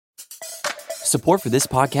Support for this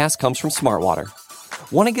podcast comes from Smartwater.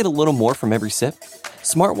 Want to get a little more from every sip?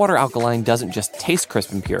 Smartwater Alkaline doesn't just taste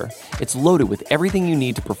crisp and pure, it's loaded with everything you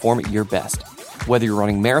need to perform at your best, whether you're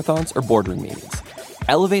running marathons or boardroom meetings.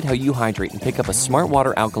 Elevate how you hydrate and pick up a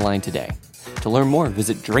Smartwater Alkaline today. To learn more,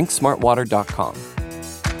 visit drinksmartwater.com.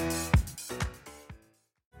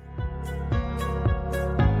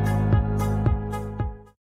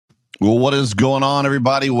 Well, what is going on,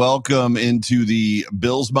 everybody? Welcome into the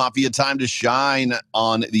Bills Mafia Time to Shine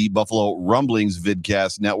on the Buffalo Rumblings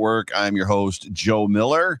vidcast network. I'm your host, Joe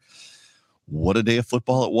Miller. What a day of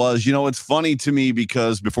football it was. You know, it's funny to me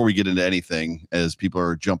because before we get into anything, as people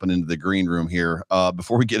are jumping into the green room here,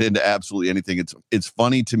 before we get into absolutely anything, it's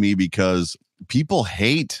funny to me because people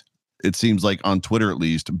hate, it seems like on Twitter at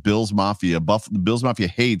least, Bills Mafia. The Bills Mafia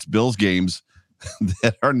hates Bills games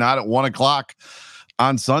that are not at 1 o'clock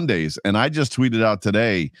on Sundays. And I just tweeted out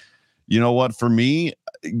today, you know what, for me,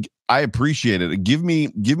 I appreciate it. Give me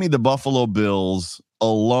the Buffalo Bills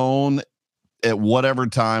alone at whatever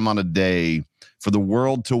time on a day for the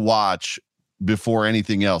world to watch before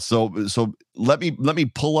anything else. So let me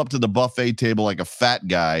pull up to the buffet table like a fat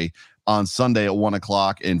guy on Sunday at 1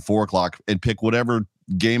 o'clock and 4 o'clock and pick whatever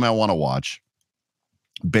game I want to watch.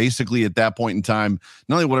 Basically, at that point in time,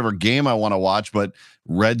 not only whatever game I want to watch, but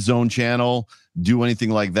Red Zone channel, do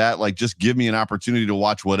anything like that. Like, just give me an opportunity to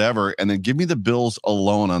watch whatever, and then give me the Bills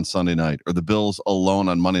alone on Sunday night or the Bills alone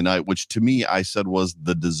on Monday night, which to me, I said was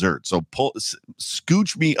the dessert. So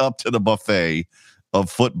scooch me up to the buffet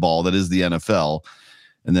of football that is the NFL,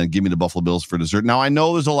 and then give me the Buffalo Bills for dessert. Now, I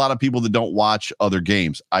know there's a lot of people that don't watch other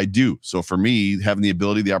games. I do. So for me, having the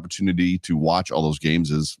ability, the opportunity to watch all those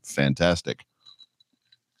games is fantastic.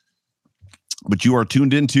 But you are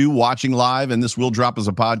tuned into watching live, and this will drop as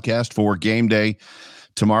a podcast for game day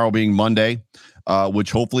tomorrow being Monday,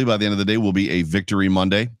 which hopefully by the end of the day will be a victory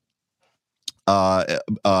Monday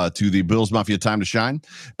to the Bills Mafia Time to Shine.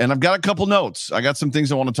 And I've got a couple notes. I got some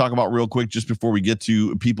things I want to talk about real quick just before we get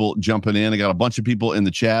to people jumping in. I got a bunch of people in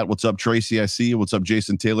the chat. What's up, Tracy? I see you. What's up,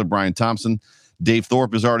 Jason Taylor, Brian Thompson? Dave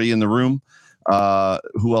Thorpe is already in the room.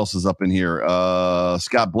 Who else is up in here?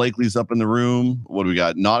 Scott Blakely's up in the room. What do we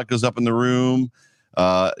got? Nautica's up in the room.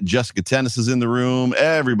 Jessica Tennis is in the room.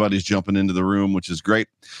 Everybody's jumping into the room, which is great.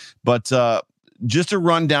 But just to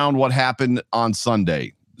run down what happened on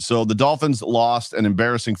Sunday. So the Dolphins lost an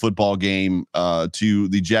embarrassing football game to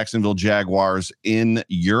the Jacksonville Jaguars in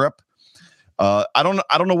Europe. I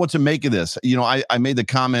don't know what to make of this. You know, I made the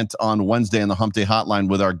comment on Wednesday on the Hump Day Hotline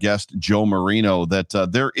with our guest, Joe Marino, that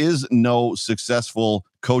there is no successful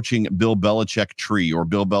coaching Bill Belichick tree or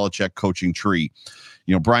Bill Belichick coaching tree.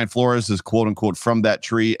 You know, Brian Flores is quote unquote from that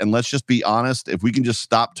tree. And let's just be honest, if we can just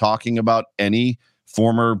stop talking about any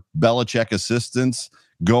former Belichick assistants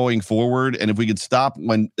going forward, and if we could stop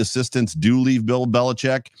when assistants do leave Bill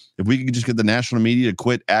Belichick, if we could just get the national media to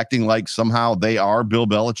quit acting like somehow they are Bill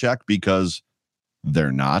Belichick, because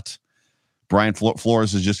they're not. Brian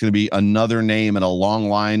Flores is just going to be another name in a long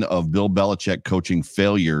line of Bill Belichick coaching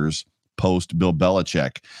failures post Bill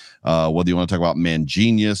Belichick. Whether you want to talk about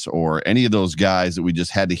Mangenius or any of those guys that we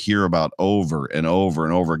just had to hear about over and over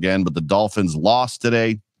and over again. But the Dolphins lost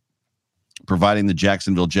today, providing the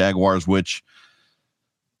Jacksonville Jaguars, which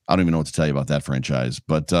I don't even know what to tell you about that franchise.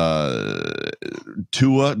 But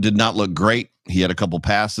Tua did not look great. He had a couple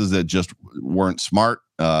passes that just weren't smart.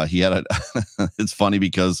 It's funny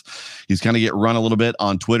because he's kind of get run a little bit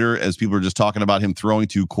on Twitter as people are just talking about him throwing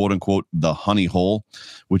to quote unquote the honey hole,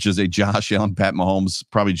 which is a Josh Allen, Pat Mahomes,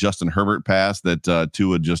 probably Justin Herbert pass that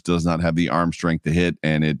Tua just does not have the arm strength to hit,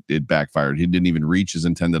 and it backfired. He didn't even reach his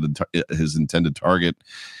intended target.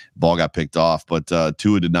 Ball got picked off, but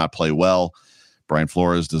Tua did not play well. Brian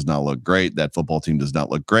Flores does not look great. That football team does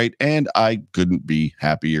not look great, and I couldn't be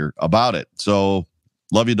happier about it. So,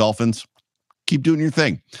 love you, Dolphins. Keep doing your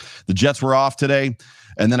thing. The Jets were off today,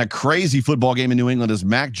 and then a crazy football game in New England as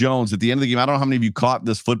Mac Jones at the end of the game. I don't know how many of you caught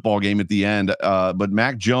this football game at the end, but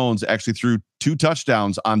Mac Jones actually threw 2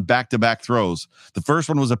 touchdowns on back-to-back throws. The first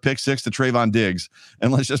one was a pick six to Trayvon Diggs,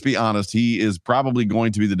 and let's just be honest, he is probably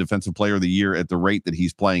going to be the defensive player of the year at the rate that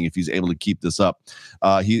he's playing if he's able to keep this up.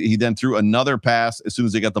 He then threw another pass as soon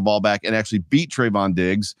as they got the ball back and actually beat Trayvon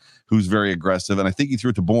Diggs, who's very aggressive, and I think he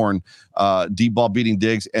threw it to Bourne, deep ball beating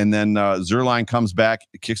Diggs, and then Zerline comes back,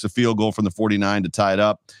 kicks a field goal from the 49 to tie it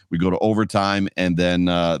up. We go to overtime, and then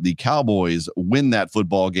the Cowboys win that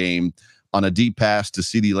football game on a deep pass to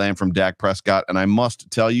CeeDee Lamb from Dak Prescott. And I must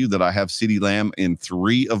tell you that I have CeeDee Lamb in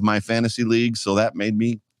 3 of my fantasy leagues, so that made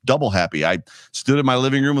me double happy. I stood in my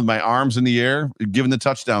living room with my arms in the air, giving the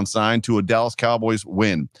touchdown sign to a Dallas Cowboys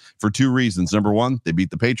win for 2 reasons. Number 1, they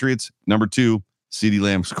beat the Patriots. Number 2, CeeDee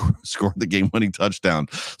Lamb scored the game-winning touchdown.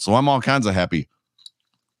 So I'm all kinds of happy.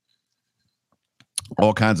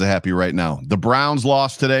 All kinds of happy right now. The Browns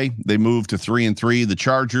lost today. They moved to 3-3. The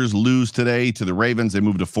Chargers lose today to the Ravens. They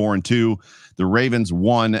moved to 4-2. The Ravens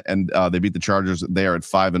won, and they beat the Chargers. They are at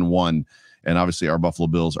 5-1. And obviously, our Buffalo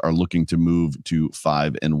Bills are looking to move to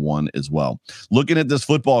 5-1 as well. Looking at this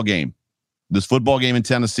football game in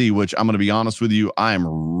Tennessee, which I'm going to be honest with you, I am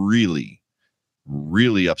really,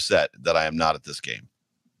 really upset that I am not at this game.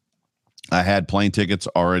 I had plane tickets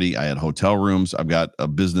already. I had hotel rooms. I've got a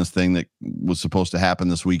business thing that was supposed to happen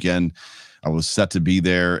this weekend. I was set to be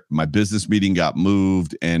there. My business meeting got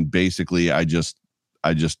moved. And basically I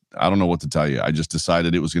don't know what to tell you. I just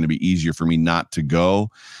decided it was going to be easier for me not to go.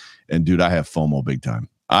 And dude, I have FOMO big time.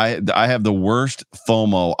 I have the worst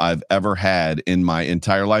FOMO I've ever had in my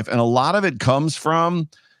entire life. And a lot of it comes from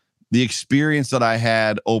the experience that I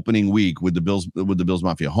had opening week with the Bills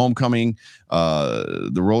Mafia homecoming,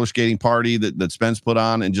 the roller skating party that Spence put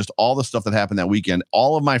on, and just all the stuff that happened that weekend.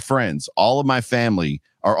 All of my friends, all of my family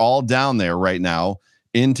are all down there right now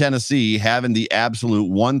in Tennessee, having the absolute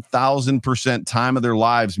 1,000% time of their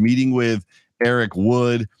lives, meeting with Eric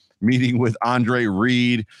Wood, meeting with Andre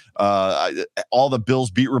Reed. All the Bills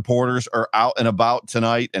beat reporters are out and about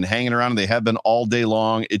tonight and hanging around, and they have been all day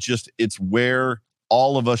long. It's where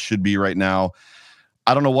all of us should be right now.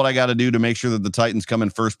 I don't know what I got to do to make sure that the Titans come in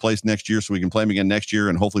first place next year so we can play them again next year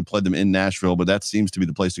and hopefully play them in Nashville, but that seems to be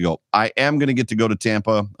the place to go. I am going to get to go to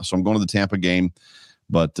Tampa, so I'm going to the Tampa game,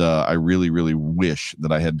 but I really, really wish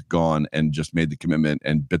that I had gone and just made the commitment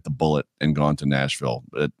and bit the bullet and gone to Nashville.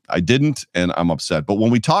 But I didn't, and I'm upset. But when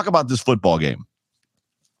we talk about this football game,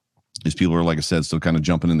 these people are, like I said, still kind of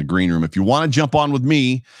jumping in the green room. If you want to jump on with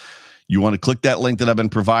me, you want to click that link that I've been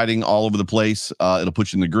providing all over the place. It'll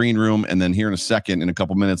put you in the green room. And then here in a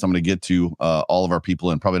couple minutes, I'm going to get to all of our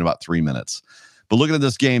people in probably in about 3 minutes. But looking at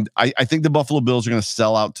this game, I think the Buffalo Bills are going to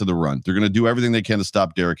sell out to the run. They're going to do everything they can to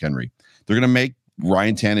stop Derrick Henry. They're going to make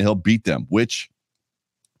Ryan Tannehill beat them, which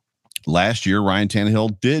last year Ryan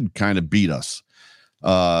Tannehill did kind of beat us.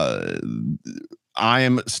 I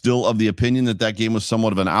am still of the opinion that game was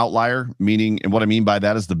somewhat of an outlier, meaning, and what I mean by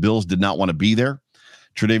that is the Bills did not want to be there.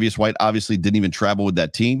 Tre'Davious White obviously didn't even travel with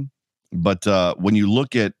that team. But when you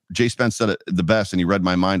look at, Jay Spence said it the best, and he read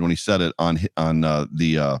my mind when he said it on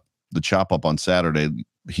the chop up on Saturday.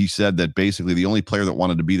 He said that basically the only player that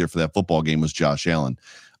wanted to be there for that football game was Josh Allen.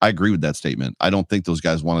 I agree with that statement. I don't think those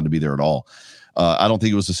guys wanted to be there at all. I don't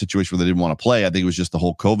think it was a situation where they didn't want to play. I think it was just the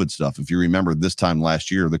whole COVID stuff. If you remember this time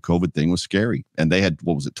last year, the COVID thing was scary. And they had,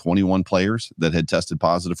 21 players that had tested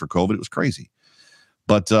positive for COVID. It was crazy.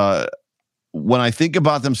 But when I think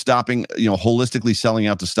about them stopping, holistically selling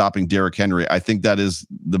out to stopping Derrick Henry, I think that is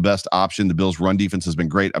the best option. The Bills' run defense has been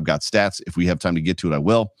great. I've got stats. If we have time to get to it, I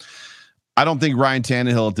will. I don't think Ryan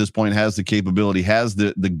Tannehill at this point has the capability, has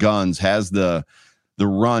the guns, has the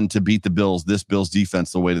run to beat the Bills, this Bills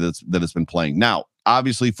defense, the way that it's been playing. Now,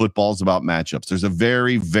 obviously, football is about matchups. There's a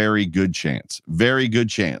very, very good chance.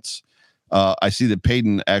 I see that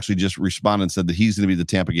Peyton actually just responded and said that he's going to be the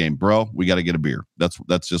Tampa game. Bro, we got to get a beer.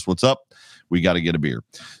 That's just what's up. We got to get a beer.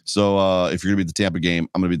 So if you're going to be at the Tampa game,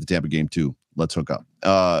 I'm going to be at the Tampa game too. Let's hook up.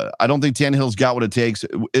 I don't think Tannehill's got what it takes.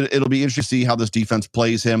 It'll be interesting to see how this defense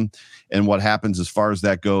plays him and what happens as far as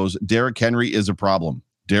that goes. Derrick Henry is a problem.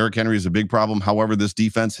 Derrick Henry is a big problem. However, this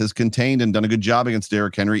defense has contained and done a good job against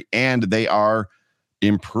Derrick Henry, and they are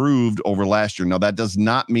improved over last year. Now, that does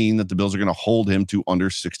not mean that the Bills are going to hold him to under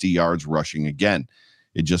 60 yards rushing again.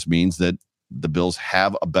 It just means that the Bills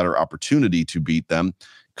have a better opportunity to beat them.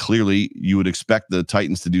 Clearly, you would expect the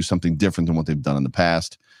Titans to do something different than what they've done in the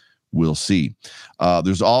past. We'll see.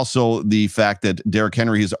 There's also the fact that Derrick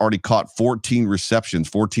Henry has already caught 14 receptions,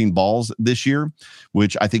 14 balls this year,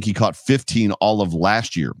 which I think he caught 15 all of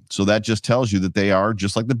last year. So that just tells you that they are,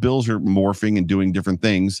 just like the Bills are morphing and doing different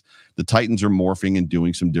things, the Titans are morphing and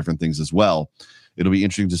doing some different things as well. It'll be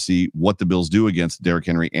interesting to see what the Bills do against Derrick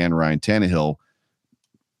Henry and Ryan Tannehill.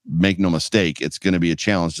 Make no mistake, it's going to be a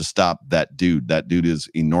challenge to stop that dude. That dude is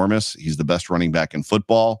enormous. He's the best running back in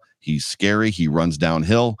football. He's scary. He runs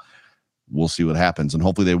downhill. We'll see what happens. And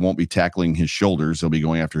hopefully they won't be tackling his shoulders. They'll be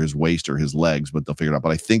going after his waist or his legs, but they'll figure it out.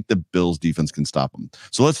 But I think the Bills defense can stop him.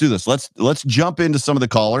 So let's do this. Let's jump into some of the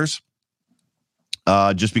callers.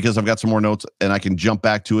 Just because I've got some more notes and I can jump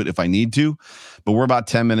back to it if I need to, but we're about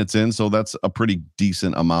 10 minutes in. So that's a pretty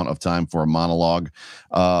decent amount of time for a monologue.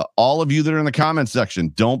 All of you that are in the comments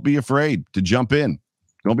section, don't be afraid to jump in.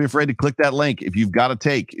 Don't be afraid to click that link. If you've got a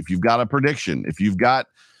take, if you've got a prediction, if you've got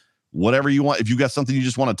whatever you want, if you've got something you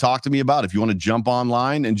just want to talk to me about, if you want to jump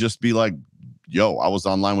online and just be like, yo, I was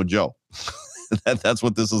online with Joe. That's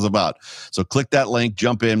what this is about. So click that link,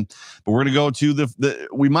 jump in. But we're going to go to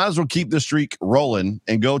we might as well keep the streak rolling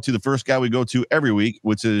and go to the first guy we go to every week,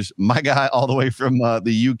 which is my guy all the way from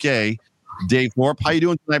the UK, Dave Thorpe. How you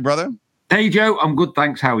doing tonight, brother? Hey, Joe. I'm good,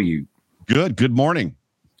 thanks. How are you? Good morning.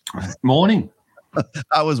 Morning.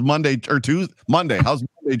 How was Monday or Tuesday? Monday. How's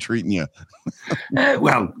Monday treating you?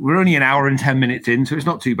 Well, we're only an hour and 10 minutes in, so it's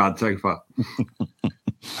not too bad so far.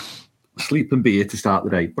 Sleep and beer to start the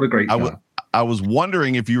day. What a great start. I was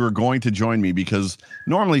wondering if you were going to join me, because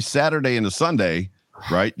normally Saturday into Sunday,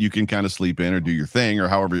 right, you can kind of sleep in or do your thing or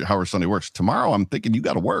however Sunday works. Tomorrow, I'm thinking you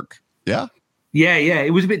got to work. Yeah? Yeah.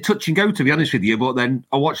 It was a bit touch and go, to be honest with you, but then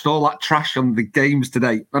I watched all that trash on the games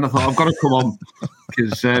today, and I thought, I've got to come on,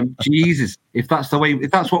 because, Jesus, if that's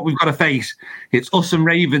what we've got to face, it's us and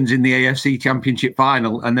Ravens in the AFC Championship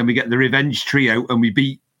final, and then we get the revenge trio, and we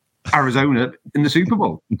beat Arizona in the Super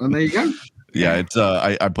Bowl, and there you go. Yeah, it's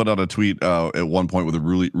I put out a tweet at one point with a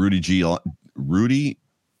Rudy,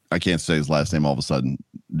 I can't say his last name all of a sudden.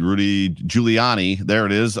 Rudy Giuliani, there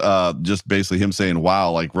it is. Just basically him saying,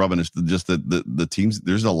 wow, like rubbing just the teams.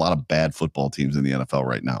 There's a lot of bad football teams in the NFL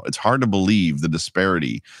right now. It's hard to believe the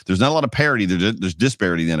disparity. There's not a lot of parity. There's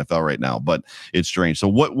disparity in the NFL right now, but it's strange. So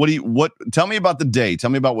what tell me about the day. Tell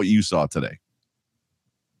me about what you saw today.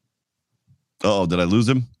 Oh, did I lose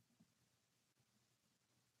him?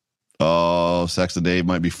 Oh, Saxon Dave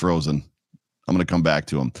might be frozen. I'm going to come back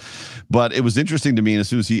to him. But it was interesting to me, and as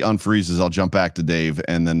soon as he unfreezes, I'll jump back to Dave,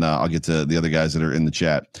 and then I'll get to the other guys that are in the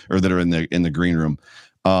chat or that are in the green room.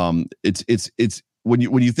 It's when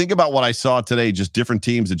you think about what I saw today, just different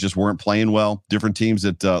teams that just weren't playing well, different teams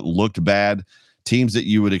that looked bad, teams that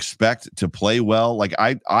you would expect to play well. Like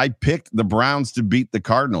I picked the Browns to beat the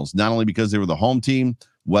Cardinals, not only because they were the home team,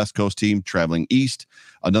 West Coast team traveling east.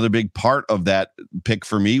 Another big part of that pick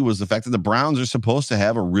for me was the fact that the Browns are supposed to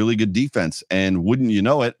have a really good defense. And wouldn't you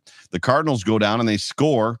know it, the Cardinals go down and they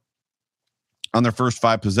score on their first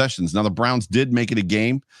 5 possessions. Now, the Browns did make it a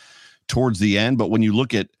game towards the end, but when you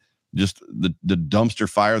look at just the dumpster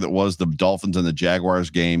fire that was the Dolphins and the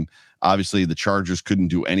Jaguars game, obviously the Chargers couldn't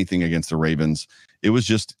do anything against the Ravens. It was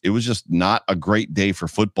just not a great day for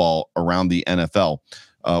football around the NFL.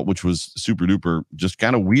 Which was super duper, just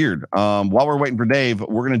kind of weird. While we're waiting for Dave,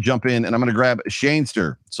 we're going to jump in and I'm going to grab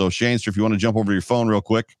Shanester. So Shanester, if you want to jump over to your phone real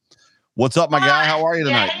quick. What's up, my guy? How are you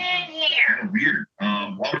tonight? Weird.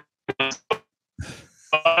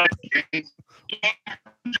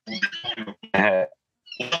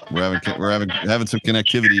 We're having some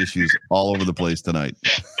connectivity issues all over the place tonight.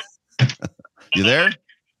 You there?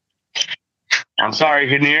 I'm sorry,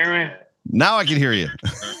 can you hear me? Now I can hear you.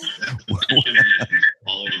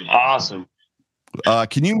 Awesome.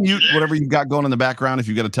 Can you mute whatever you've got going in the background if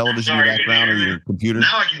you've got a television in the background or your computer?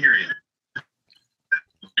 Now I can hear you.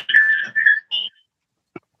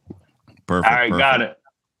 Perfect. All right, got it.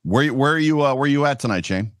 Where are you at tonight,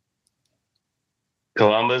 Shane?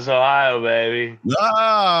 Columbus, Ohio, baby.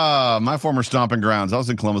 My former stomping grounds. I was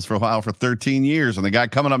in Columbus, Ohio for 13 years, and the guy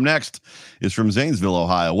coming up next is from Zanesville,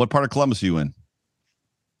 Ohio. What part of Columbus are you in?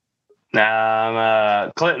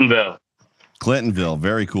 I'm Clintonville. Clintonville,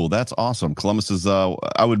 very cool. That's awesome. Columbus is. I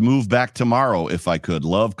would move back tomorrow if I could.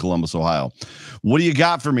 Love Columbus, Ohio. What do you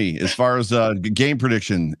got for me as far as game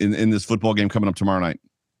prediction in this football game coming up tomorrow night?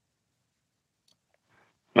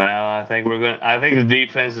 Well, I think the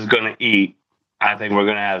defense is going to eat. I think we're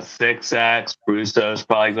going to have 6 sacks. Brusso's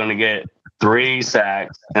probably going to get 3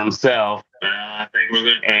 sacks himself. I think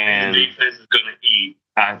the defense is going to eat.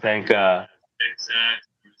 I think 6 sacks.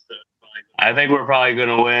 I think we're probably going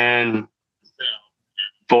to win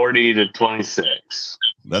 40-26.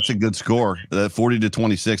 That's a good score. That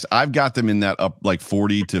 40-26. I've got them in that up like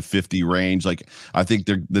 40-50 range. Like I think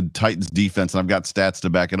they're the Titans defense, and I've got stats to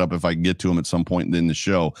back it up if I can get to them at some point in the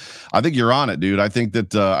show. I think you're on it, dude. I think the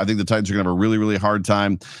Titans are going to have a really, really hard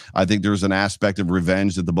time. I think there's an aspect of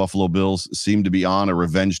revenge that the Buffalo Bills seem to be on, a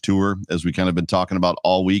revenge tour, as we kind of been talking about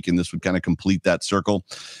all week, and this would kind of complete that circle.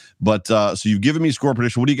 But so you've given me score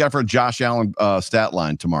prediction. What do you got for a Josh Allen stat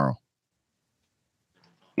line tomorrow?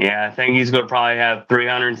 Yeah, I think he's going to probably have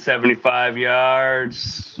 375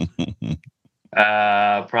 yards,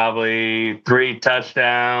 probably 3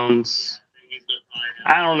 touchdowns.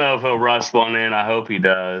 I don't know if he'll rush one in. I hope he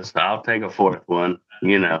does. I'll take a 4th one.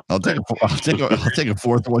 You know, I'll take a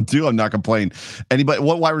 4th one too. I'm not complaining. Anybody?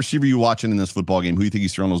 What wide receiver are you watching in this football game? Who do you think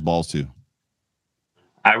he's throwing those balls to?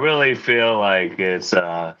 I really feel like it's.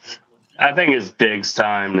 I think it's Diggs'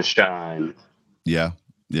 time to shine. Yeah.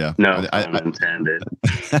 Yeah. No pun intended.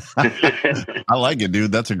 I like it,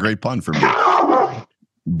 dude. That's a great pun for me.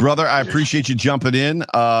 Brother, I appreciate you jumping in.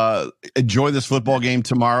 Enjoy this football game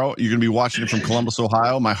tomorrow. You're going to be watching it from Columbus,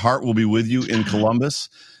 Ohio. My heart will be with you in Columbus.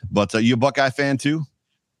 But you a Buckeye fan too?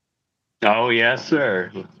 Oh, yes,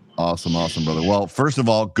 sir. Awesome, brother. Well, first of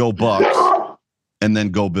all, go Bucks, and then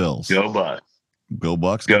go Bills. Go Bucks. Go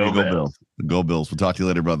Bucks. Go Bills. Go Bills. We'll talk to you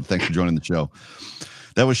later, brother. Thanks for joining the show.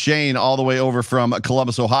 That was Shane all the way over from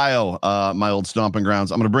Columbus, Ohio, my old stomping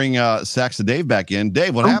grounds. I'm going to bring Saxa Dave back in.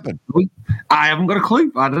 Dave, what happened? I haven't got a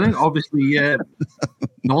clue. I don't know. Obviously, the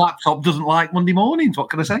laptop doesn't like Monday mornings. What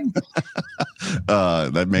can I say?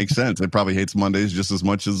 That makes sense. It probably hates Mondays just as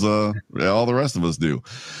much as all the rest of us do.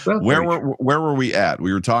 Well, where were we at?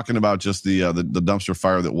 We were talking about just the dumpster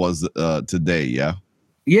fire that was today, yeah?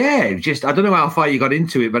 Yeah, just I don't know how far you got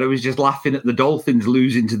into it, but I was just laughing at the Dolphins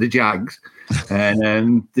losing to the Jags,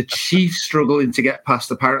 and the Chiefs struggling to get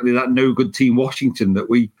past apparently that no good team Washington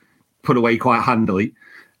that we put away quite handily,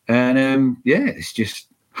 and it's just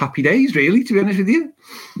happy days really. To be honest with you,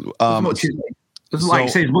 as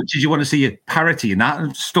much as you want to see a parity in that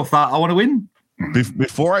and stuff that I want to win.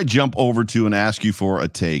 Before I jump over to and ask you for a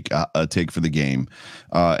take for the game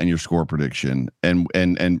and your score prediction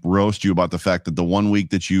and roast you about the fact that the 1 week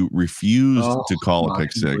that you refused to call a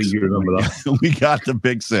pick six, we got the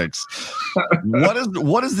pick six.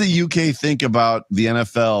 What does the UK think about the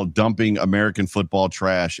NFL dumping American football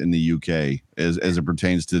trash in the UK as it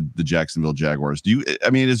pertains to the Jacksonville Jaguars?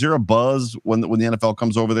 Is there a buzz when the NFL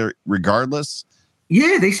comes over there regardless?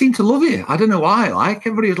 Yeah, they seem to love it. I don't know why. Like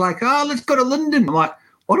everybody was like, let's go to London. I'm like,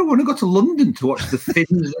 I don't want to go to London to watch the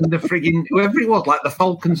Finns and the frigging whoever it was, like the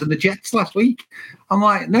Falcons and the Jets last week. I'm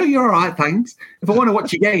like, no, you're all right, thanks. If I want to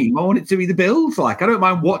watch a game, I want it to be the Bills. Like, I don't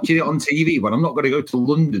mind watching it on TV, but I'm not going to go to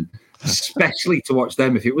London, especially to watch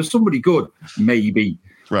them. If it was somebody good, maybe.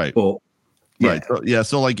 Right. But Right.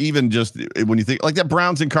 So like even just when you think like that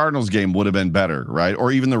Browns and Cardinals game would have been better, right?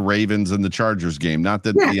 Or even the Ravens and the Chargers game. Not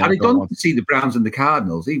that I'd have gone to see the Browns and the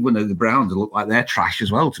Cardinals, even though the Browns look like they're trash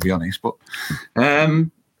as well, to be honest. But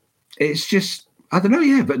it's just I don't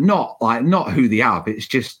know, but not who they have. It's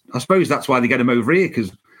just I suppose that's why they get them over here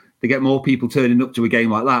because they get more people turning up to a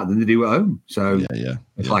game like that than they do at home. So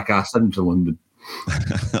it's like our send to London.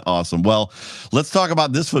 Awesome. Well, let's talk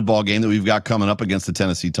about this football game that we've got coming up against the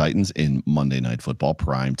Tennessee Titans in Monday Night Football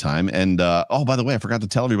prime time. And by the way, I forgot to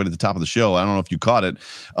tell everybody at the top of the show. I don't know if you caught it.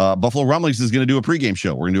 Buffalo Rumblings is going to do a pregame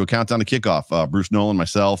show. We're going to do a countdown to kickoff. Bruce Nolan,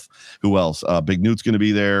 myself, who else? Big Newt's going to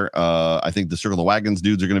be there. I think the Circle the Wagons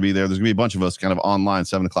dudes are going to be there. There's going to be a bunch of us kind of online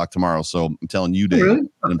 7:00 tomorrow. So I'm telling you, Dave, and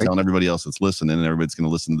I'm telling everybody else that's listening, and everybody's going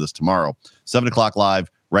to listen to this tomorrow, 7:00 live.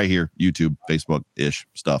 Right here, YouTube, Facebook-ish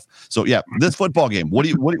stuff. So yeah, this football game. What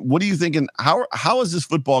are you thinking? How is this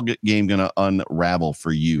football game going to unravel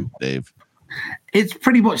for you, Dave? It's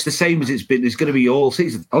pretty much the same as it's been. It's going to be all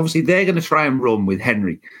season. Obviously, they're going to try and run with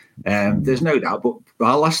Henry. There's no doubt. But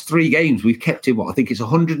our last 3 games, we've kept him. I think it's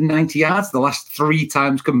 190 yards. The last 3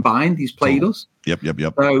 times combined, he's played us. Yep.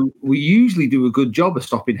 So we usually do a good job of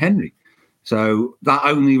stopping Henry. So that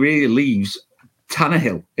only really leaves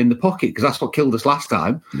Tannehill in the pocket because that's what killed us last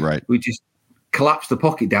time. Right. We just collapsed the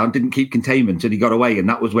pocket down, didn't keep containment, and he got away. And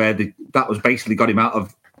that was where that was basically got him out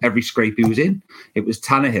of every scrape he was in. It was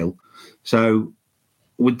Tannehill. So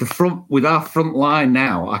with our front line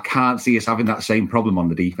now, I can't see us having that same problem on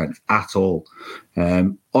the defense at all.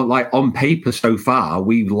 On paper so far,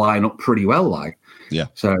 we line up pretty well.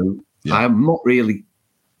 So I'm not really.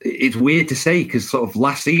 It's weird to say because sort of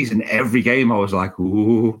last season, every game I was like,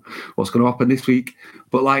 ooh, what's going to happen this week?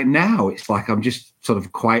 But like now, it's like I'm just sort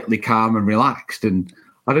of quietly calm and relaxed. And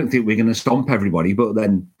I don't think we're going to stomp everybody, but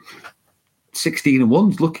then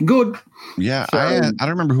 16-1's looking good. Yeah, so, I don't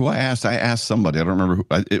remember who I asked. I asked somebody. I don't remember who.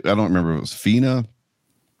 I don't remember if it was Fina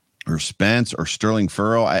or Spence or Sterling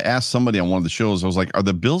Furrow. I asked somebody on one of the shows. I was like, are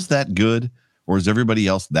the Bills that good? Or is everybody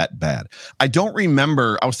else that bad? I don't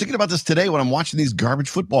remember. I was thinking about this today when I'm watching these garbage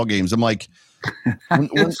football games. I'm like, when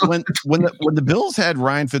the Bills had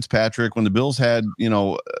Ryan Fitzpatrick, when the Bills had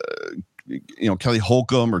Kelly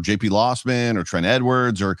Holcomb or J.P. Lossman or Trent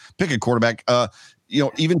Edwards or pick a quarterback,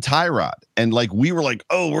 even Tyrod, and like we were like,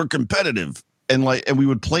 oh, we're competitive, and we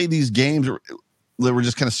would play these games that were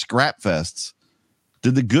just kind of scrap fests.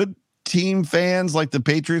 Did the good team fans, like the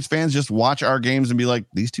Patriots fans, just watch our games and be like,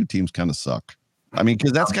 these two teams kind of suck? I mean,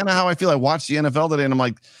 because that's kind of how I feel. I watched the NFL today, and I'm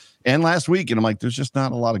like, and last week, and I'm like, there's just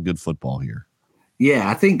not a lot of good football here. Yeah,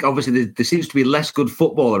 I think obviously there seems to be less good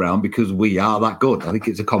football around because we are that good. I think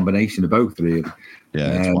it's a combination of both, really.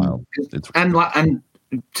 Yeah, it's wild. And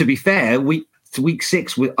to be fair, week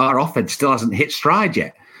 6, our offense still hasn't hit stride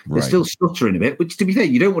yet. They're still stuttering a bit, which, to be fair,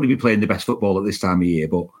 you don't want to be playing the best football at this time of year,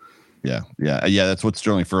 but Yeah. That's what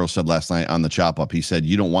Sterling Furrow said last night on the chop up. He said,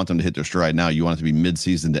 you don't want them to hit their stride now. You want it to be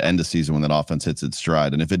mid-season to end of season when that offense hits its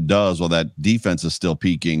stride. And if it does, while that defense is still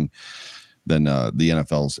peaking, then the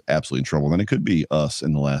NFL's absolutely in trouble. Then it could be us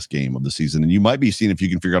in the last game of the season. And you might be seeing if you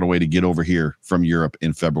can figure out a way to get over here from Europe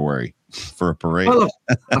in February for a parade. Well,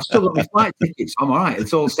 I've still got my flight tickets. I'm all right.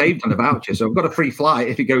 It's all saved on a voucher. So I've got a free flight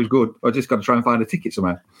if it goes good. I just got to try and find a ticket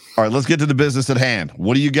somewhere. All right, let's get to the business at hand.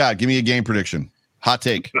 What do you got? Give me a game prediction. Hot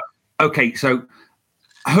take. Okay, so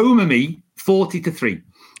Homer me 40-3.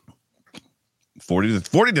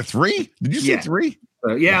 40-3? Did you say 3?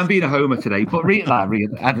 I'm being a homer today, but really, I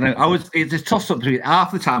don't know. It's a toss up between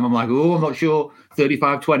half the time. I'm like, I'm not sure,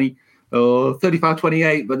 35-20 or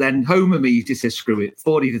 35-28. But then homer me just says, screw it,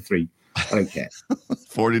 40-3. I don't care.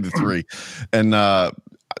 40-3,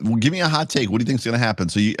 and give me a hot take. What do you think is going to happen?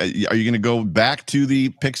 So, are you going to go back to the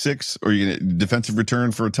pick six, or are you going to defensive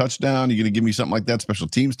return for a touchdown? Are you going to give me something like that, special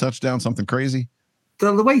teams touchdown, something crazy?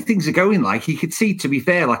 The way things are going, like you could see, to be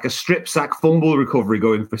fair, like a strip sack fumble recovery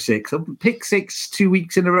going for 6. Pick 6 2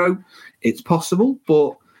 weeks in a row. It's possible,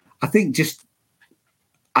 but I think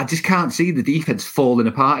I just can't see the defense falling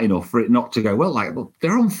apart enough for it not to go well. Like, well,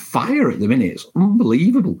 they're on fire at the minute. It's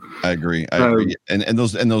unbelievable. I agree. And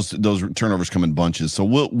those turnovers come in bunches. So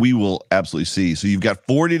we will absolutely see. So you've got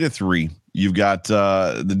 40-3. You've got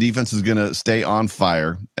the defense is going to stay on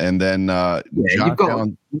fire, and then you've got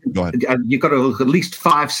go ahead. You've got at least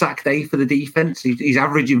 5 sack day for the defense. He's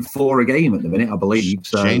averaging 4 a game at the minute, I believe.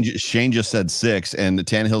 So Shane just said 6, and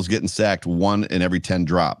Tannehill's getting sacked 1 in every 10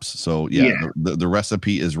 drops. So the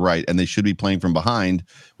recipe is right, and they should be playing from behind,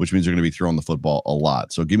 which means they're going to be throwing the football a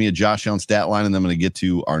lot. So give me a Josh Allen stat line, and then I'm going to get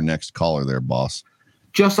to our next caller there, boss.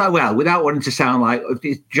 Just like, without wanting to sound like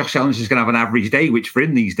Josh Allen's just going to have an average day, which for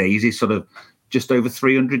him these days is sort of just over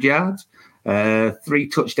 300 yards, 3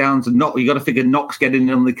 touchdowns, and you got to figure Knox getting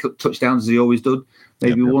on the touchdowns as he always did.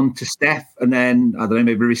 Maybe one to Steph, and then I don't know,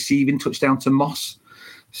 maybe a receiving touchdown to Moss.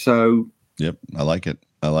 So, I like it.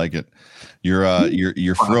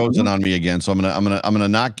 You're frozen on me again, so I'm gonna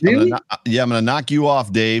knock you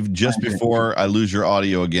off, Dave, just before I lose your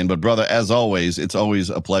audio again. But brother, as always, it's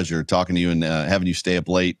always a pleasure talking to you and having you stay up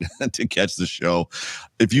late to catch the show.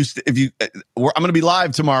 I'm gonna be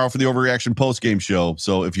live tomorrow for the Overreaction post game show.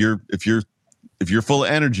 So if you're full of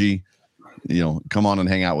energy, come on and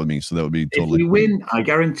hang out with me. So that would be totally. If we win, I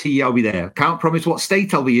guarantee I'll be there. Can't promise what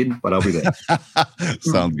state I'll be in, but I'll be there.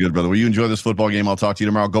 Sounds good, brother. Will you enjoy this football game? I'll talk to you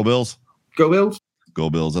tomorrow. Go Bills. Go Bills. Go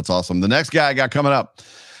Bills. That's awesome. The next guy I got coming up,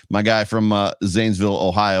 my guy from Zanesville,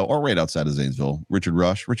 Ohio, or right outside of Zanesville, Richard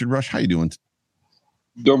Rush. Richard Rush, how you doing?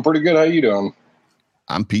 Doing pretty good. How you doing?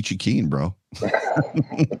 I'm peachy keen, bro.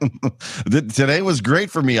 Today was great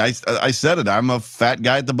for me. I said it. I'm a fat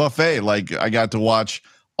guy at the buffet. Like, I got to watch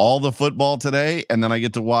all the football today, and then I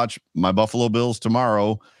get to watch my Buffalo Bills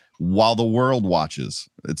tomorrow while the world watches.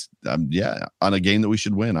 It's on a game that we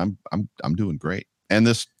should win. I'm doing great. And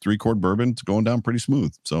this 3-quart bourbon's going down pretty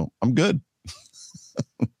smooth, so I'm good.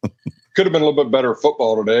 Could have been a little bit better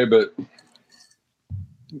football today, but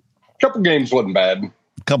a couple games wasn't bad.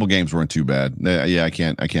 A couple games weren't too bad. I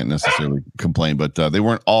can't necessarily complain, but they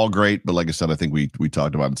weren't all great. But like I said, I think we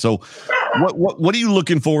talked about it. So, what are you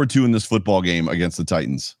looking forward to in this football game against the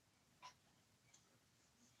Titans?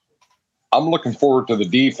 I'm looking forward to the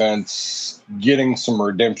defense getting some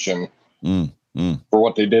redemption for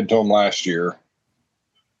what they did to them last year.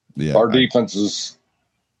 Yeah, our defense is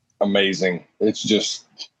amazing. It's just,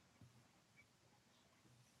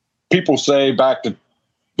 people say back to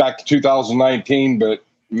 2019, but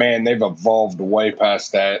man, they've evolved way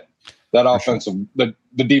past that. That offensive, the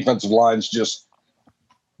defensive line's just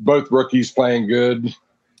both rookies playing good.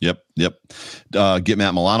 Yep. Get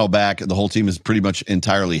Matt Milano back. The whole team is pretty much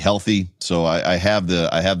entirely healthy. So I have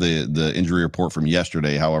the injury report from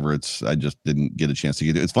yesterday. However, I just didn't get a chance to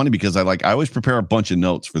get it. It's funny because I always prepare a bunch of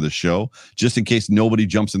notes for the show just in case nobody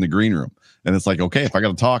jumps in the green room. And it's like, okay, if I got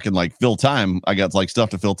to talk and fill time, I got stuff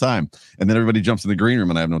to fill time. And then everybody jumps in the green room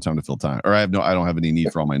and I have no time to fill time, or I don't have any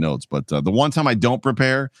need for all my notes. But the one time I don't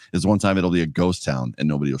prepare is one time it'll be a ghost town and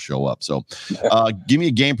nobody will show up. So give me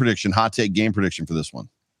a game prediction, hot take game prediction for this one.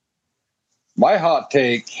 My hot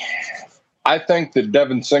take, I think that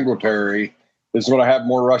Devin Singletary is going to have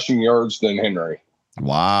more rushing yards than Henry.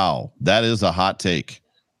 Wow. That is a hot take.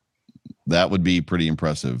 That would be pretty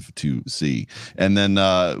impressive to see. And then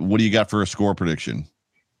what do you got for a score prediction?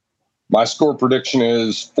 My score prediction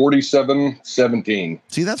is 47-17.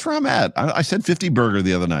 See, that's where I'm at. I said 50 burger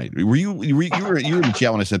the other night. Were you were in the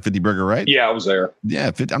chat when I said 50 burger, right? Yeah, I was there.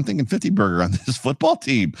 Yeah, I'm thinking 50 burger on this football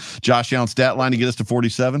team. Josh Allen stat line to get us to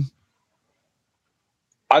 47.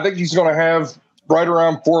 I think he's going to have right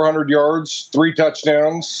around 400 yards, 3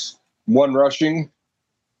 touchdowns, 1 rushing.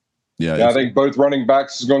 Yeah, I think both running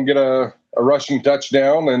backs is going to get a rushing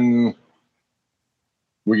touchdown, and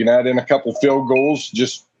we can add in a couple field goals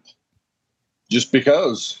just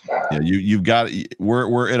because. Yeah, you've got.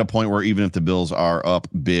 We're at a point where even if the Bills are up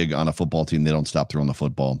big on a football team, they don't stop throwing the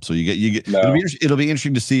football. So you get. No. It'll be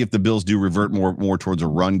interesting to see if the Bills do revert more towards a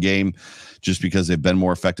run game, just because they've been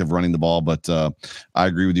more effective running the ball. But I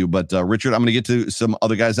agree with you. But Richard, I'm going to get to some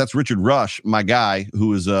other guys. That's Richard Rush, my guy,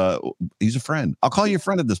 who is he's a friend. I'll call you a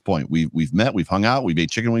friend at this point. We've met, we've hung out, we've ate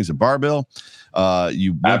chicken wings at Barbell.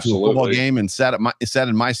 You went to a football game and sat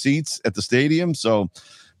in my seats at the stadium. So,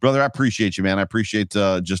 brother, I appreciate you, man. I appreciate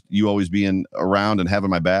just you always being around and having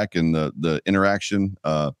my back and the interaction.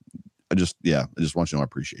 I just want you to know I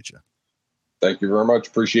appreciate you. Thank you very much.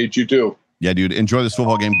 Appreciate you too. Yeah, dude. Enjoy this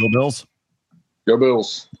football game. Go Bills. Go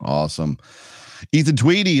Bills. Awesome. Ethan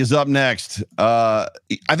Tweedy is up next. I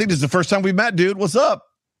think this is the first time we've met, dude. What's up?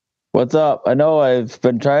 What's up? I know I've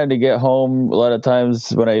been trying to get home a lot of times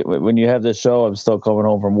when you have this show, I'm still coming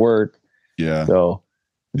home from work. Yeah. So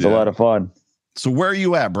it's a lot of fun. So where are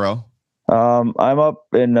you at, bro? I'm up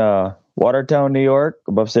in Watertown, New York,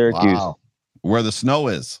 above Syracuse. Wow. Where the snow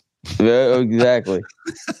is. Exactly.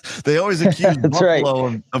 They always accuse Buffalo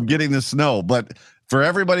right. of getting the snow, but for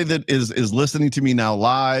everybody that is listening to me now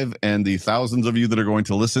live and the thousands of you that are going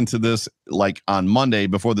to listen to this like on Monday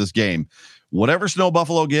before this game, whatever snow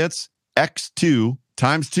Buffalo gets, X2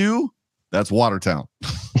 times 2, that's Watertown.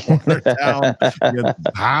 Watertown gets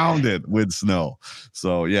pounded with snow.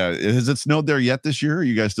 So yeah, has it snowed there yet this year? Or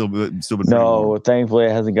you guys still been No, warm? thankfully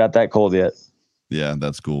it hasn't got that cold yet. Yeah,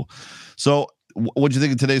 that's cool. So what'd you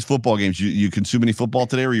think of today's football games? You consume any football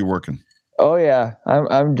today, or are you working? Oh yeah,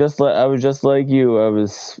 I was just like you. I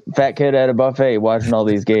was fat kid at a buffet watching all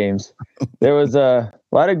these games. There was a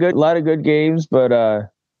lot of good games, but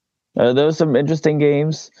there was some interesting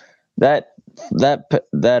games. That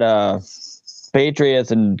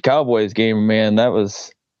Patriots and Cowboys game, man, that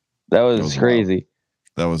was crazy.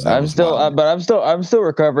 I'm still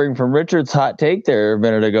recovering from Richard's hot take there a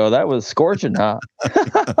minute ago. That was scorching hot.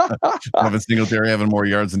 Evan Singletary having more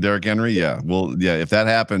yards than Derrick Henry. Yeah. Well, yeah, if that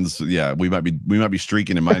happens, yeah, we might be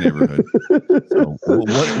streaking in my neighborhood. So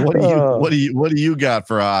what do you got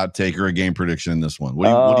for a hot take or a game prediction in this one? What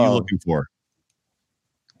are you looking for?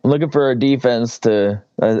 I'm looking for a defense to,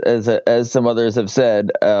 as some others have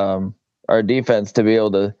said, our defense to be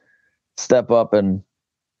able to step up and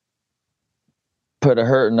put a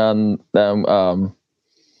hurting on them.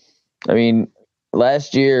 I mean,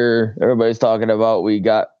 last year everybody's talking about we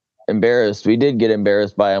got embarrassed. We did get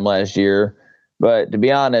embarrassed by them last year, but to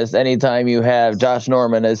be honest, anytime you have Josh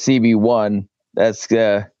Norman as CB1, that's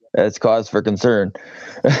cause for concern.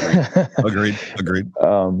 Agreed.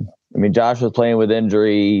 I mean, Josh was playing with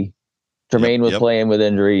injury. Tremaine was playing with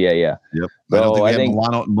injury. Yeah. Yep. So I think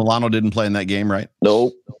Milano didn't play in that game, right?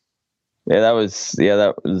 Nope. That was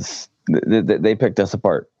they picked us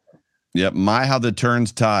apart. Yep. How the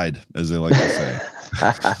turns tide, as they like to say.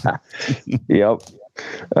 Yep.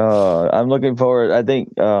 I'm looking forward. I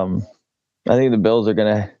think the Bills are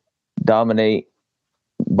going to dominate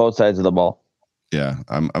both sides of the ball. Yeah,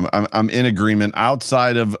 I'm in agreement.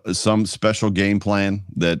 Outside of some special game plan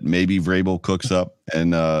that maybe Vrabel cooks up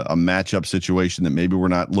and a matchup situation that maybe we're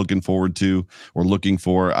not looking forward to or looking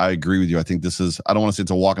for, I agree with you. I think this is. I don't want to say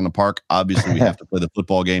it's a walk in the park. Obviously, we have to play the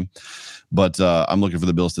football game, but I'm looking for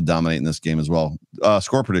the Bills to dominate in this game as well.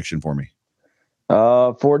 Score prediction for me.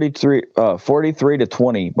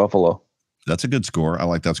 43-20 Buffalo. That's a good score. I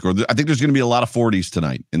like that score. I think there's going to be a lot of 40s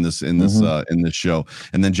tonight in this show.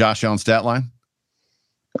 And then Josh Allen stat line.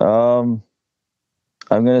 I'm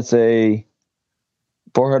gonna say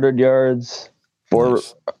 400 yards, four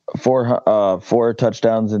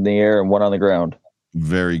touchdowns in the air and 1 on the ground.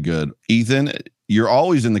 Very good, Ethan. You're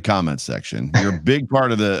always in the comments section. You're a big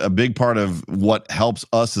part of what helps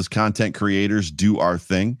us as content creators do our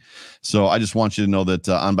thing. So I just want you to know that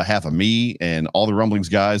on behalf of me and all the Rumblings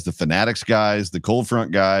guys, the Fanatics guys, the Cold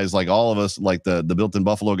Front guys, like all of us, like the Built-in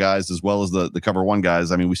Buffalo guys, as well as the Cover One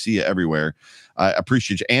guys. I mean, we see you everywhere. I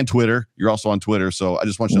appreciate you. And Twitter. You're also on Twitter. So I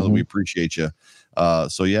just want you to know that we appreciate you.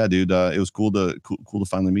 So yeah, dude, it was cool to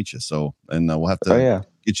finally meet you. So, and we'll have to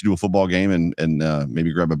get you to a football game and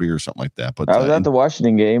maybe grab a beer or something like that. But I was at the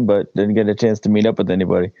Washington game, but didn't get a chance to meet up with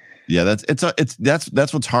anybody. Yeah,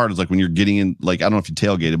 that's what's hard is like when you're getting in, like, I don't know if you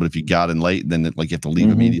tailgated, but if you got in late, then you have to leave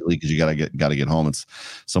immediately because you gotta get home. It's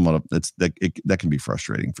somewhat that can be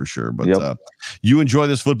frustrating for sure. But you enjoy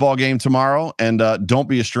this football game tomorrow, and don't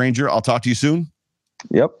be a stranger. I'll talk to you soon.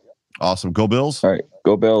 Yep. Awesome. Go Bills. All right.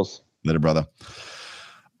 Go Bills. Later, brother.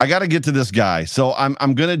 I got to get to this guy. So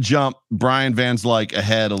I'm going to jump Brian Van Slyke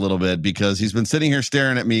ahead a little bit because he's been sitting here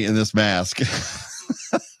staring at me in this mask. How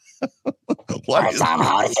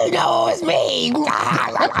did you know it was me?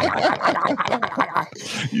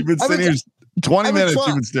 You've been sitting here 20 minutes.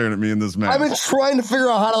 You've been staring at me in this mask. I've been trying to figure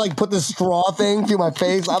out how to like put this straw thing through my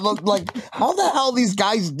face. I'm like, how the hell these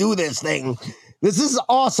guys do this thing? This is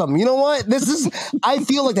awesome. You know what? I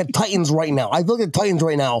feel like the Titans right now.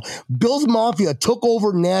 Bills Mafia took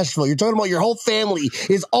over Nashville. You're talking about your whole family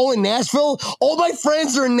is all in Nashville. All my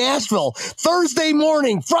friends are in Nashville. Thursday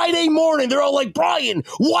morning, Friday morning, they're all like, Brian,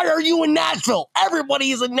 why are you in Nashville? Everybody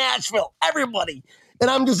is in Nashville. Everybody. And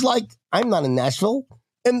I'm just like, I'm not in Nashville.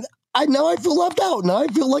 And I feel left out. Now I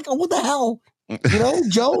feel like, oh, what the hell? You know,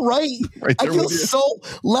 Joe, right? I feel so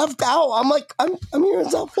left out. I'm like, I'm here in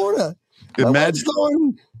South Florida.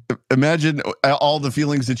 Imagine all the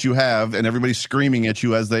feelings that you have and everybody screaming at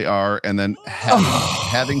you as they are, and then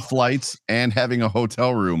having flights and having a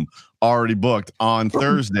hotel room already booked on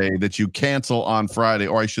Thursday that you cancel on Friday,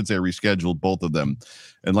 or I should say rescheduled both of them.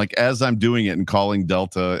 And like, as I'm doing it and calling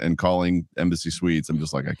Delta and calling Embassy Suites, I'm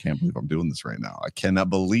just like, I can't believe I'm doing this right now. I cannot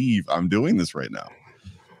believe I'm doing this right now.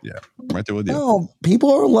 Yeah, I'm right there with you. No, people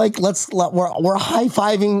are like, we're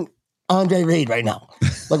high-fiving Andre Reed right now.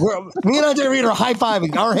 Like me and Andre Reed are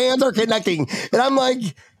high-fiving. Our hands are connecting. And I'm like,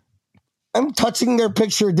 I'm touching their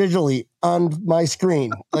picture digitally on my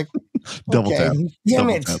screen. Like double tap. Damn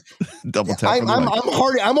it. Double tap.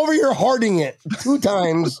 I'm over here hearting it 2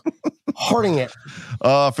 times. Hearting it.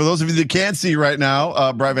 For those of you that can't see right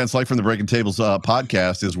now, Brian Van Slyke from the Breaking Tables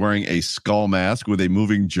podcast is wearing a skull mask with a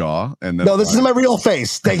moving jaw. And no, this is my real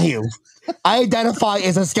face. Thank you. I identify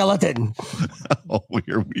as a skeleton. Oh,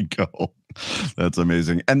 here we go. That's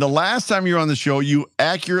amazing. And the last time you were on the show, you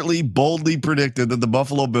accurately, boldly predicted that the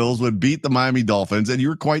Buffalo Bills would beat the Miami Dolphins, and you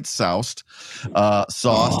were quite sauced. I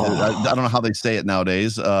don't know how they say it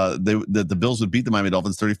nowadays. That the Bills would beat the Miami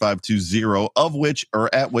Dolphins 35-0,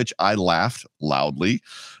 at which I laughed loudly.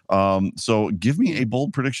 So give me a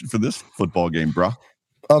bold prediction for this football game, bro.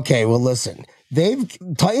 Okay, well, listen.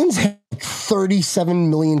 Titans have 37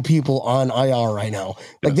 million people on IR right now.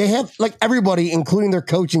 Like they have, like everybody, including their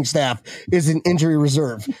coaching staff, is in injury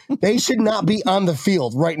reserve. They should not be on the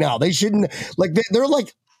field right now. They shouldn't. Like they're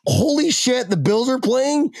like, holy shit, the Bills are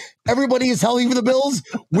playing. Everybody is healthy for the Bills.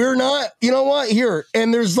 We're not. You know what? Here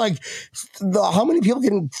and there's like, how many people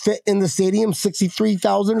can fit in the stadium?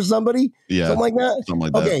 63,000 or somebody. Yeah, something like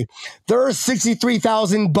that. Okay, there are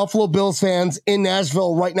 63,000 Buffalo Bills fans in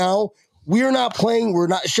Nashville right now. We are not playing. We're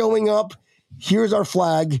not showing up. Here's our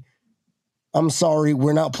flag. I'm sorry.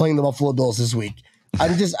 We're not playing the Buffalo Bills this week. I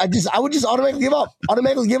would just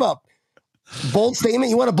automatically give up. Bold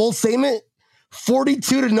statement. You want a bold statement?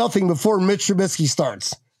 42-0 before Mitch Trubisky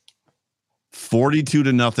starts.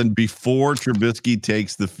 42-0 before Trubisky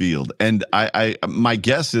takes the field. And my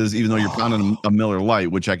guess is, even though you're pounding a Miller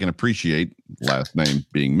Lite, which I can appreciate, last name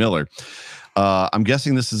being Miller, I'm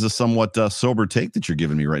guessing this is a somewhat sober take that you're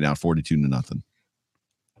giving me right now, 42-0.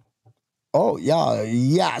 Oh, yeah.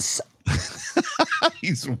 Yes.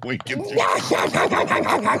 He's winking.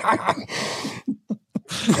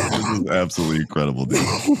 This is absolutely incredible, dude.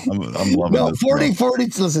 I'm loving this. 40.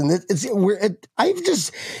 Listen,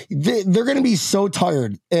 they're going to be so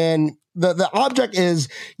tired. And the object is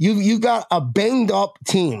you got a banged up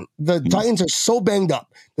team. The Titans are so banged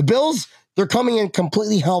up. The Bills, they're coming in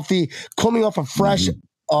completely healthy, coming off a fresh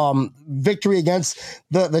victory against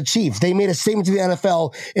the Chiefs. They made a statement to the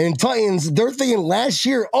NFL. And Titans, they're thinking last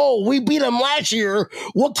year, oh, we beat them last year.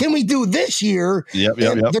 What can we do this year? Yep.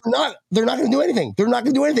 They're not going to do anything. They're not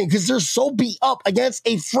going to do anything because they're so beat up against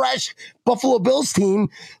a fresh Buffalo Bills team.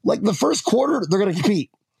 Like the first quarter, they're going to compete.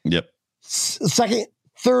 Yep. Second,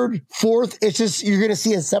 third, fourth, it's just you're going to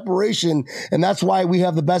see a separation. And that's why we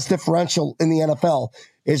have the best differential in the NFL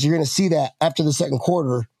is you're going to see that after the second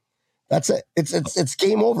quarter. That's it. It's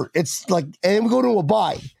game over. It's like, and we go to a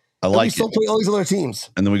bye. I like it. Still play all these other teams.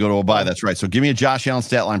 And then we go to a bye. That's right. So give me a Josh Allen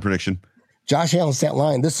stat line prediction. Josh Allen stat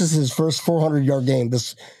line. This is his first 400-yard game.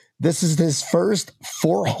 This is his first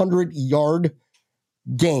 400-yard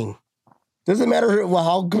game. Doesn't matter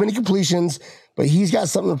how many completions, but he's got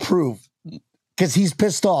something to prove because he's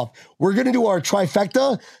pissed off. We're going to do our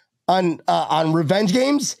trifecta on revenge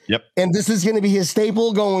games. Yep. And this is going to be his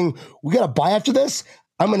staple going, we got to buy after this.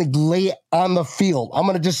 I'm going to lay it on the field. I'm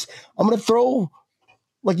going to throw,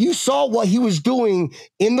 like you saw what he was doing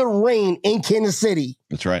in the rain in Kansas City.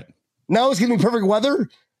 That's right. Now it's going to be perfect weather.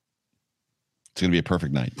 It's going to be a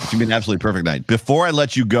perfect night. It's going to be an absolutely perfect night. Before I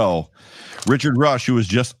let you go, Richard Rush, who is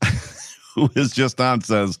just on,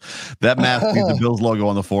 says that mask needs the Bills logo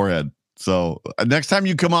on the forehead. So next time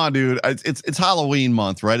you come on, dude, it's Halloween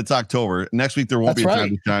month, right? It's October. Next week there won't be a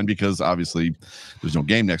time to shine because obviously there's no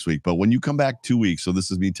game next week. But when you come back 2 weeks, so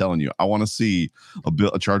this is me telling you, I want to see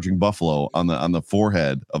a charging buffalo on the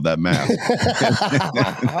forehead of that mask.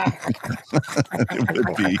 It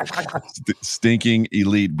would be stinking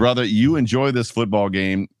elite, brother. You enjoy this football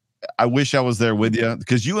game. I wish I was there with you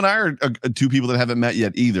because you and I are two people that haven't met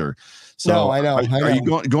yet either. So no, I know. Are you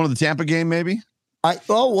going to the Tampa game? Maybe.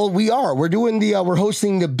 We are. We're doing we're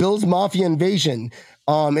hosting the Bills Mafia Invasion.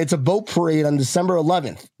 It's a boat parade on December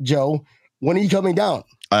 11th. Joe, when are you coming down?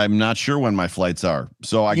 I'm not sure when my flights are,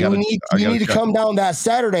 so you need to come down that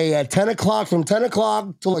Saturday at 10 o'clock. From 10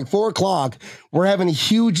 o'clock to like 4 o'clock, we're having a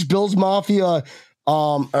huge Bills Mafia.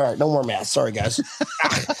 All right, no more masks. Sorry, guys.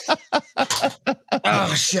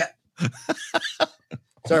 Oh shit.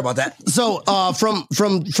 Sorry about that. So from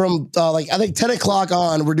like I think 10 o'clock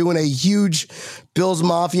on, we're doing a huge Bills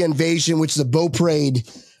Mafia Invasion, which is a boat parade.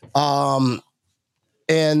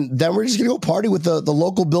 And then we're just gonna go party with the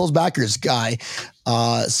local Bills backers guy.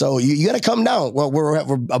 So you got to come down. Well, we're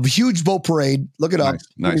a huge boat parade. Look it up.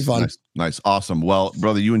 Nice, awesome. Well,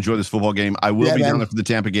 brother, you enjoy this football game. I will be down there for the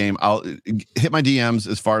Tampa game. I'll hit my DMs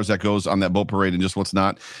as far as that goes on that boat parade and just what's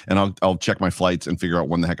not, and I'll check my flights and figure out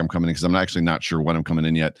when the heck I'm coming in because I'm actually not sure when I'm coming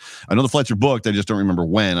in yet. I know the flights are booked. I just don't remember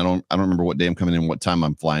when. I don't remember what day I'm coming in, what time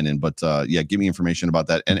I'm flying in. But give me information about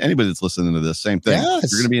that. And anybody that's listening to this, same thing. Yes.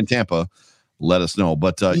 If you're going to be in Tampa, let us know.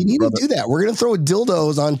 But you need to do that. We're gonna throw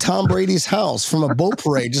dildos on Tom Brady's house from a boat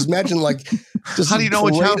parade. Just imagine, how do you know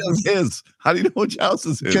which house is his? How do you know which house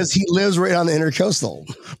is his? Because he lives right on the Intercoastal.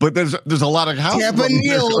 But there's a lot of houses. Tampa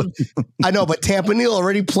Neal, I know, but Tampa Neal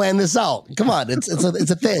already planned this out. Come on, it's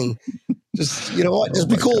a thing. Just you know what? Just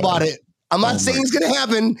be cool about it. I'm not saying it's gonna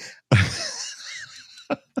happen.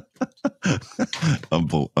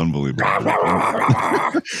 Unbelievable.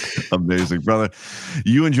 Amazing, brother.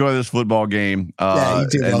 You enjoy this football game. You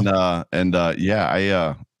do,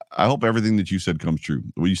 I hope everything that you said comes true.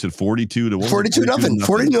 Well, you said 42 to 42 nothing.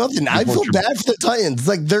 40 nothing. I feel bad for the Titans.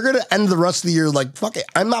 Like they're gonna end the rest of the year like fuck it.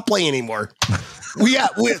 I'm not playing anymore. We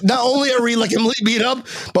not only are we completely beat up,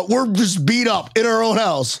 but we're just beat up in our own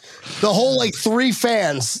house. The whole 3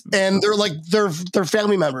 fans, and they're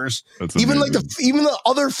family members. Even the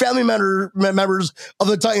other family members of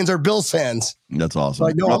the Titans are Bills fans. That's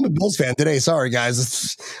awesome. No, I'm a Bills fan today. Sorry,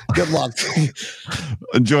 guys. Good luck.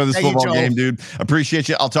 Enjoy this football game, dude. Appreciate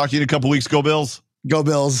you. I'll talk to you in a couple weeks. Go Bills. Go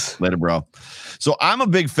Bills. Later, bro. So I'm a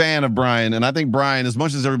big fan of Brian, and I think Brian, as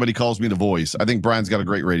much as everybody calls me the voice, I think Brian's got a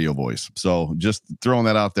great radio voice. So just throwing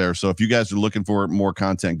that out there. So if you guys are looking for more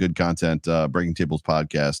content, good content, Breaking Tables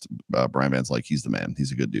podcast, Brian Van's he's the man.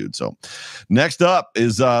 He's a good dude. So next up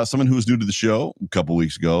is someone who was new to the show a couple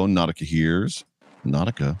weeks ago. Nautica here's.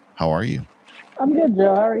 Nautica, how are you? I'm good,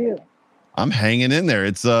 Joe. How are you? I'm hanging in there.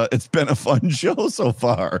 It's been a fun show so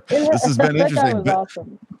far. This has been interesting. That was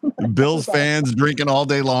awesome. Bills fans drinking all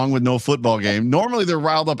day long with no football game. Normally they're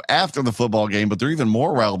riled up after the football game, but they're even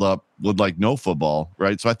more riled up with no football,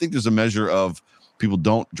 right? So I think there's a measure of people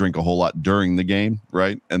don't drink a whole lot during the game,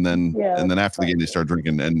 right? And then after the game they start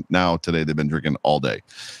drinking. And now today they've been drinking all day.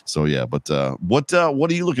 So yeah, but what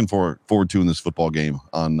are you looking forward to in this football game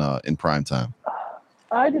on in prime time?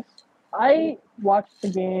 I watched the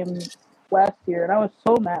game last year and I was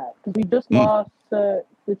so mad because we just lost to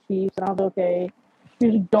the Chiefs and I was okay.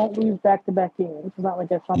 Usually don't lose back-to-back games. It's not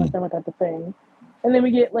like I saw my family type of thing. And then we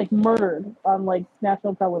get murdered on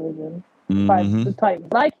national television by the Titans.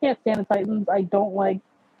 But I can't stand the Titans. I don't like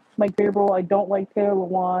Mike Vrabel. I don't like Taylor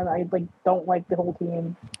Lewan. I don't like the whole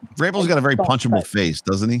team. Vrabel's got a very punchable face,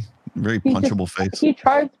 doesn't he? Very punchable face. He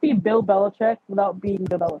tries to be Bill Belichick without being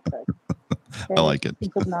Bill Belichick. I like it. He's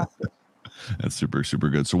obnoxious. That's super, super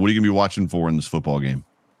good. So what are you going to be watching for in this football game?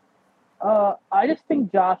 I just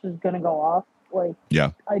think Josh is going to go off.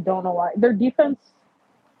 I don't know why. Their defense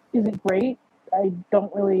isn't great. I don't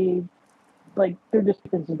really their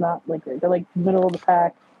defense is not great. They're middle of the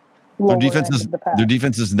pack. Their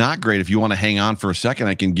defense is not great. If you want to hang on for a second,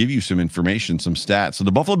 I can give you some information, some stats. So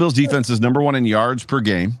the Buffalo Bills defense is number 1 in yards per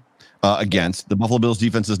game against. The Buffalo Bills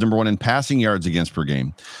defense is number 1 in passing yards against per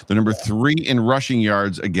game. They're number 3 in rushing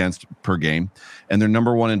yards against per game, and they're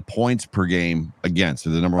number 1 in points per game against. So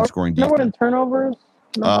the number 1 scoring defense. Number 1 in turnovers.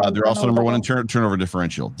 They're also number 1 in turnover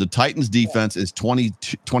differential. The Titans defense is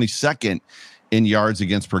 22nd in yards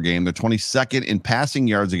against per game. They're 22nd in passing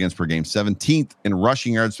yards against per game, 17th in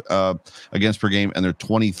rushing yards against per game, and they're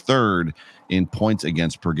 23rd in points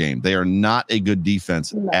against per game. They are not a good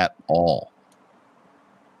defense at all.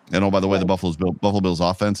 And by the way, the Buffalo Bills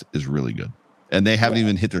offense is really good. And they haven't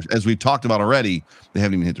even hit their, as we've talked about already, they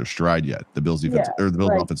haven't even hit their stride yet. The Bills defense or the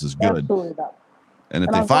Bills offense is good. Absolutely not. And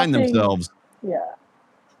if they find themselves. Yeah.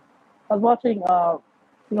 I was watching,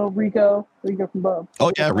 Rico from Bob.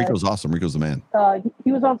 Oh, yeah. Rico's awesome. Rico's the man.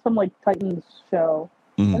 He was on some like Titans show,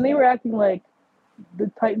 and they were acting like the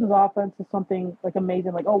Titans offense is something like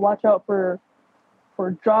amazing. Like, oh, watch out for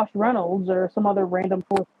Josh Reynolds or some other random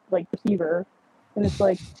fourth like receiver. And it's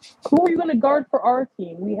like, who are you going to guard for our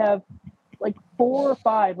team? We have like 4 or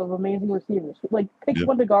 5 of amazing receivers. Like, pick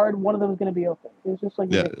one to guard, one of them is going to be open. It's just like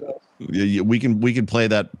ridiculous. Yeah, we can play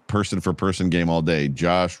that person for person game all day.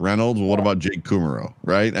 Josh Reynolds. Well, what about Jake Kumaro?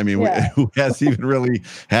 Right? I mean, who has even really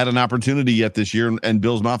had an opportunity yet this year? And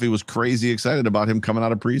Bills Mafia was crazy excited about him coming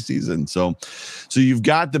out of preseason. So you've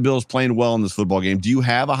got the Bills playing well in this football game. Do you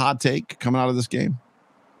have a hot take coming out of this game?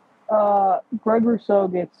 Greg Rousseau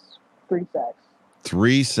gets 3 sacks.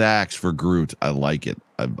 3 sacks for Groot. I like it.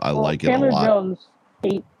 I like it a lot. Chandler Jones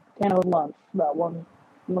ate Tannehill's lunch. That one.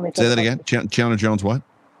 Say that again. Chandler Jones what?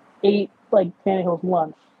 Ate like Tannehill's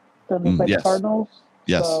lunch. So they played the Cardinals.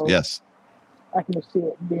 Yes, so yes. I can just see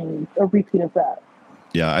it being a repeat of that.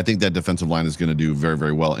 Yeah, I think that defensive line is going to do very,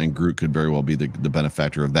 very well, and Groot could very well be the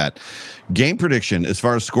benefactor of that. Game prediction, as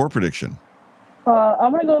far as score prediction.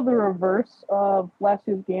 I'm going to go the reverse of last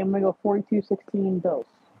year's game. I'm going to go 42-16 Bills.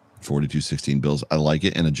 42-16 Bills. I like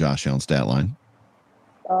it. And a Josh Allen stat line.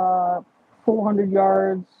 400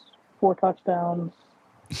 yards, 4 touchdowns.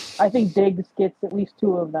 I think Diggs gets at least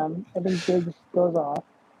 2 of them. I think Diggs goes off.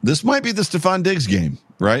 This might be the Stephon Diggs game,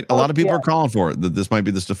 right? A lot of people are calling for it, that this might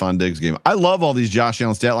be the Stephon Diggs game. I love all these Josh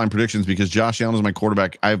Allen stat line predictions because Josh Allen is my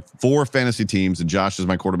quarterback. I have 4 fantasy teams, and Josh is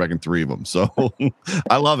my quarterback in 3 of them. So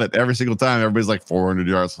I love it. Every single time, everybody's like 400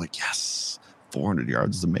 yards. I'm like, yes, 400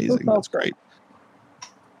 yards is amazing. That's great.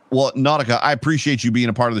 Well, Nautica, I appreciate you being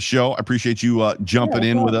a part of the show. I appreciate you jumping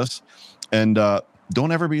in with us. And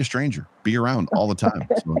don't ever be a stranger. Be around all the time.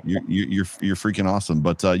 So you're freaking awesome.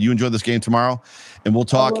 But you enjoy this game tomorrow, and we'll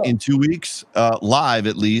talk in 2 weeks, live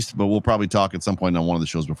at least. But we'll probably talk at some point on one of the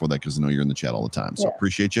shows before that because I know you're in the chat all the time. So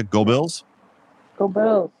appreciate you. Go Bills. Go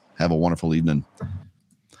Bills. Have a wonderful evening.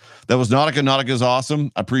 That was Nautica. Nautica's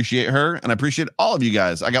awesome. I appreciate her, and I appreciate all of you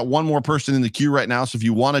guys. I got one more person in the queue right now, so if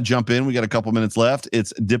you want to jump in, we got a couple minutes left.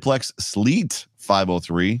 It's Diplex Sleet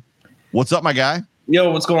 503. What's up, my guy? Yo,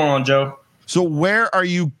 what's going on, Joe? So where are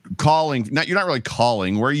you calling? You're not really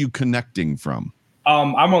calling. Where are you connecting from?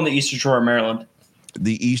 I'm on the Eastern Shore of Maryland.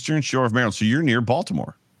 The Eastern Shore of Maryland. So you're near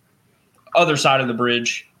Baltimore. Other side of the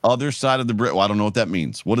bridge. Other side of the bridge. Well, I don't know what that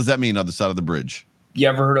means. What does that mean, other side of the bridge? You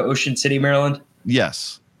ever heard of Ocean City, Maryland?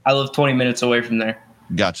 Yes. I live 20 minutes away from there.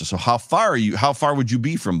 Gotcha. So how far are you? How far would you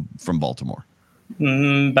be from Baltimore?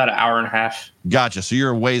 About an hour and a half. Gotcha. So you're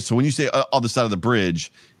away. So when you say other side of the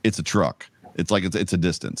bridge, it's a truck. It's like it's a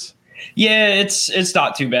distance. Yeah, it's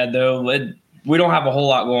not too bad though. We don't have a whole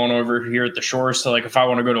lot going over here at the shore. So like if I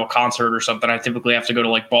want to go to a concert or something, I typically have to go to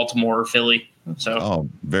like Baltimore or Philly. So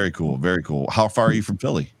very cool. Very cool. How far are you from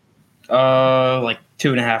Philly? Like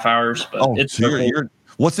 2.5 hours. But it's so you're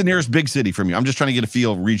what's the nearest big city from you? I'm just trying to get a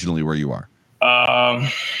feel regionally where you are.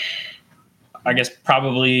 I guess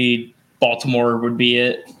probably Baltimore would be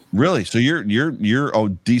it. Really? So you're a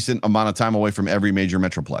decent amount of time away from every major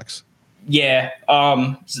metroplex. Yeah.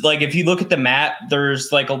 Like if you look at the map,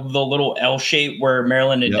 there's like the little L shape where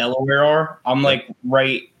Maryland and Delaware are. I'm like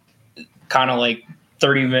right kind of like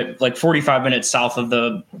 45 minutes south of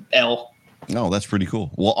the L. Oh, that's pretty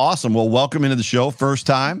cool. Well, awesome. Well, welcome into the show. First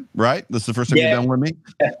time, right? This is the first time you've been with me.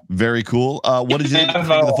 Yeah. Very cool. What did you think of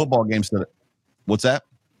the football game today? What's that?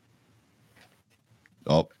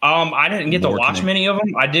 Oh, I didn't get to watch many of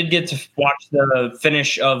them. I did get to watch the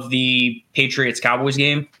finish of the Patriots-Cowboys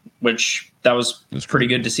game, which that was pretty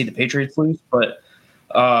good to see the Patriots lose. But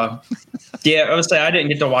yeah, I would say I didn't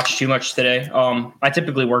get to watch too much today. I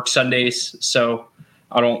typically work Sundays, so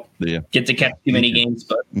I don't get to catch too many games.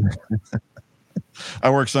 But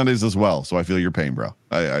I work Sundays as well, so I feel your pain, bro.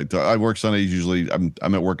 I work Sundays usually.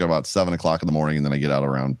 I'm at work at about 7:00 in the morning, and then I get out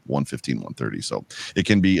around 1:15, 1:30. So it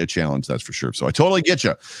can be a challenge, that's for sure. So I totally get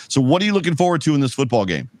you. So what are you looking forward to in this football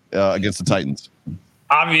game against the Titans?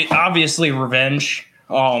 Obviously, revenge.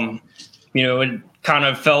 It kind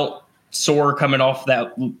of felt sore coming off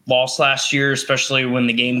that loss last year, especially when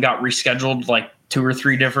the game got rescheduled like 2 or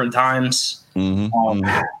 3 different times.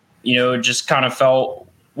 It just kind of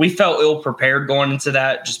we felt ill prepared going into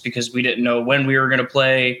that just because we didn't know when we were going to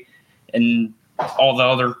play and all the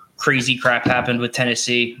other crazy crap happened with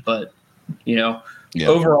Tennessee. But,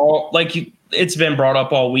 overall, it's been brought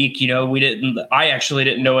up all week. I actually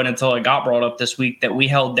didn't know it until it got brought up this week that we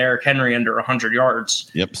held Derrick Henry under 100 yards.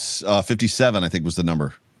 Yep. 57, I think was the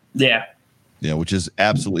number. Yeah. Yeah, which is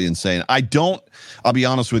absolutely insane. I'll be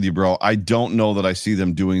honest with you, bro. I don't know that I see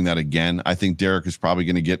them doing that again. I think Derek is probably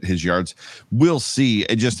going to get his yards. We'll see.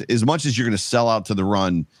 It just, as much as you're going to sell out to the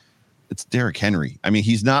run, it's Derrick Henry. I mean,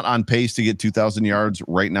 he's not on pace to get 2,000 yards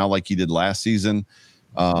right now like he did last season.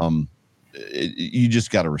 You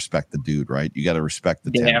just got to respect the dude, right? You got to respect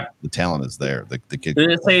the talent. The talent is there. The kid.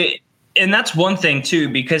 And that's one thing, too,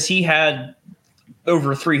 because he had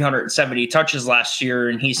over 370 touches last year,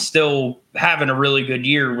 and he's still having a really good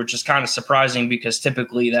year, which is kind of surprising because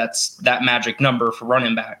typically that's that magic number for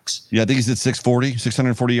running backs. Yeah, I think he's at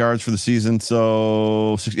 640 yards for the season.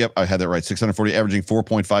 So, yep, I had that right. 640, averaging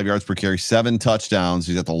 4.5 yards per carry, 7 touchdowns.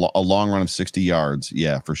 He's at a long run of 60 yards.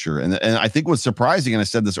 Yeah, for sure. And I think what's surprising, and I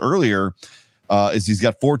said this earlier, is he's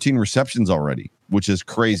got 14 receptions already, which is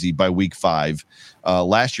crazy by week 5.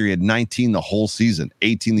 Last year he had 19 the whole season,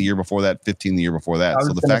 18 the year before that, 15 the year before that.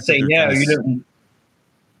 So the fact that you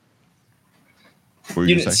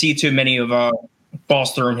didn't see too many of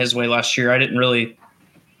balls thrown his way last year. I didn't really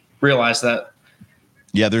realize that.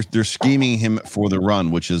 Yeah, they're scheming him for the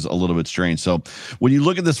run, which is a little bit strange. So when you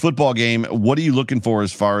look at this football game, what are you looking for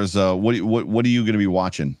as far as what are you going to be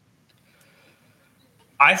watching?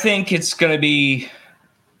 I think it's going to be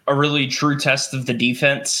a really true test of the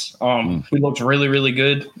defense. We looked really, really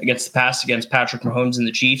good against the pass against Patrick Mahomes and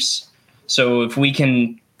the Chiefs. So if we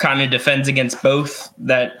can kind of defend against both,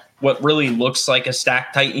 that what really looks like a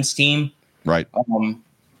stacked Titans team, right?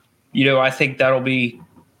 I think that'll be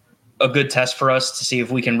a good test for us to see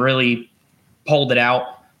if we can really hold it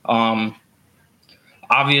out.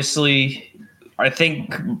 Obviously, I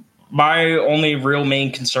think my only real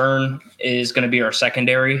main concern is going to be our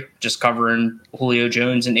secondary, just covering Julio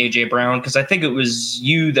Jones and A.J. Brown, because I think it was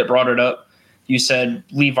you that brought it up. You said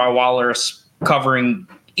Levi Wallace covering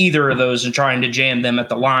either of those and trying to jam them at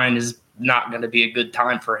the line is not going to be a good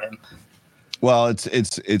time for him. Well,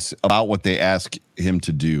 it's about what they ask him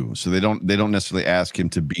to do. So they don't necessarily ask him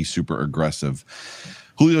to be super aggressive.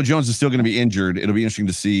 Julio Jones is still going to be injured. It'll be interesting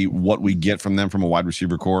to see what we get from them from a wide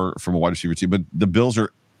receiver core, from a wide receiver team. But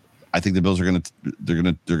I think the Bills are going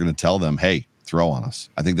to tell them, hey, throw on us.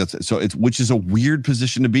 I think that's so. Which is a weird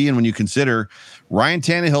position to be in when you consider Ryan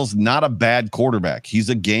Tannehill's not a bad quarterback. He's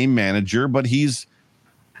a game manager, but he's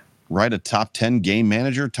right a top 10 game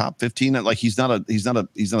manager, top 15. Like he's not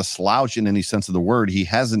a slouch in any sense of the word. He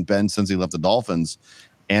hasn't been since he left the Dolphins,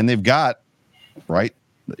 and they've got right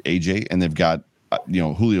AJ, and they've got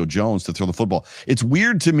Julio Jones to throw the football. It's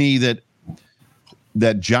weird to me that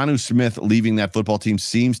Jonnu Smith leaving that football team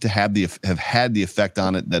seems to have had the effect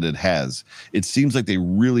on it that it has. It seems like they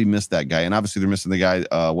really missed that guy, and obviously they're missing the guy.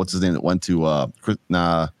 What's his name that went to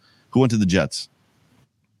who went to the Jets?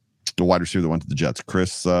 The wide receiver that went to the Jets,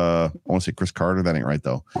 Chris. I want to say Chris Carter. That ain't right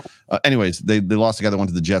though. Anyways, they lost the guy that went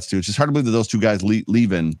to the Jets too. It's just hard to believe that those two guys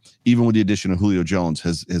leaving, even with the addition of Julio Jones,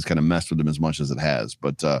 has kind of messed with them as much as it has.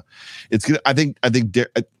 But it's good. I think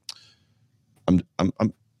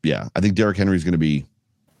Derrick Henry is going to be.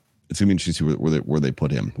 It's going to be interesting to see where they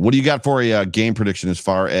put him. What do you got for a game prediction as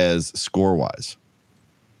far as score wise?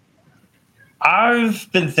 I've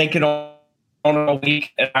been thinking on a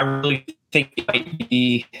week, and I really think it might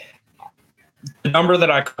be the number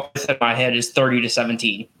that I call in my head is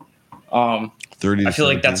 30-17. 30. I feel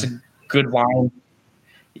like that's a good line.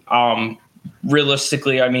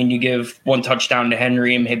 Realistically, I mean, you give one touchdown to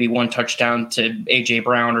Henry and maybe one touchdown to A.J.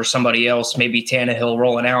 Brown or somebody else, maybe Tannehill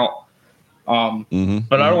rolling out.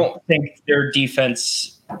 But I don't think their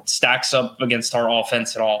defense stacks up against our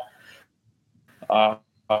offense at all.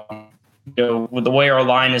 With the way our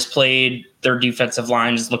line is played, their defensive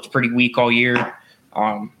line has looked pretty weak all year.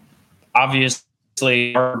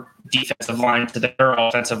 Obviously, our defensive line to their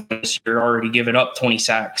offensive line this year already given up 20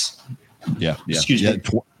 sacks. Yeah. Excuse me.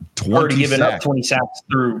 Already given up 20 sacks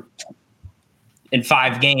through in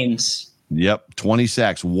 5 games. Yep, 20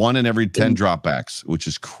 sacks, 1 in every 10 dropbacks, which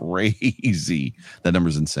is crazy. That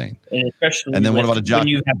number's insane. And especially, and then what about a Josh?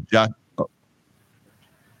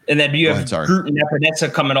 And then you have Groot and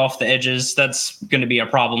Epinesa coming off the edges. That's going to be a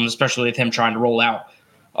problem, especially with him trying to roll out.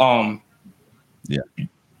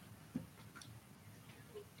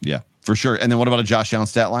 Yeah, for sure. And then what about a Josh Allen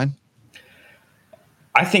stat line?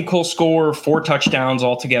 I think he'll score 4 touchdowns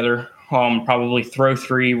altogether. Probably throw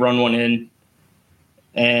 3, run 1 in.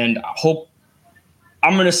 And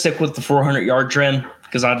I'm going to stick with the 400-yard trend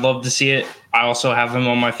because I'd love to see it. I also have him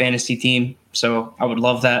on my fantasy team, so I would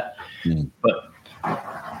love that. But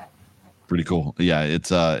Pretty cool. Yeah,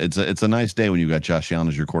 it's a nice day when you got Josh Allen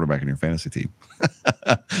as your quarterback in your fantasy team,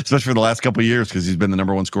 especially for the last couple of years because he's been the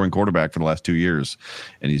number one scoring quarterback for the last 2 years,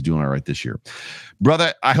 and he's doing all right this year.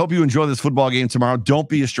 Brother, I hope you enjoy this football game tomorrow. Don't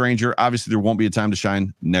be a stranger. Obviously, there won't be a time to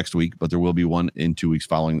shine next week, but there will be one in 2 weeks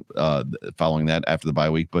following that after the bye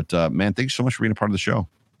week. But man, thanks so much for being a part of the show.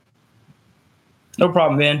 No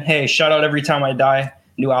problem, man. Hey, shout out Every Time I Die.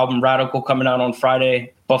 New album Radical coming out on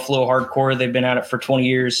Friday. Buffalo Hardcore. They've been at it for 20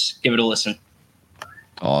 years. Give it a listen.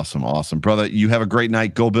 Awesome. Brother, you have a great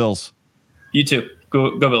night. Go Bills. You too.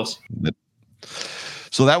 Go Bills.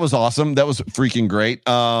 So that was awesome. That was freaking great.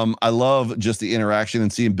 I love just the interaction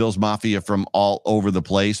and seeing Bills Mafia from all over the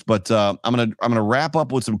place. But I'm gonna wrap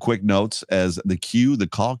up with some quick notes as the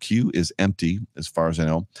call queue is empty as far as I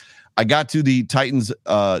know. I got to the Titans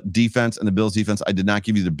defense and the Bills defense. I did not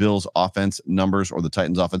give you the Bills offense numbers or the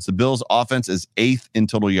Titans offense. The Bills offense is 8th in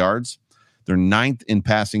total yards. They're 9th in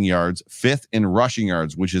passing yards, 5th in rushing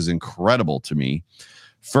yards, which is incredible to me.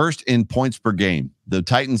 1st in points per game. The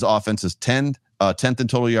Titans offense is 10th in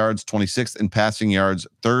total yards, 26th in passing yards,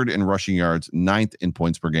 3rd in rushing yards, 9th in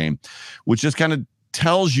points per game, which just kind of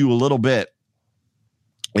tells you a little bit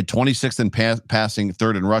at 26th in passing,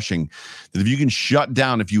 3rd in rushing, that if you can shut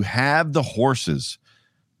down, if you have the horses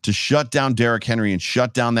to shut down Derrick Henry and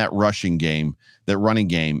shut down that running game,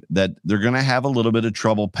 that they're going to have a little bit of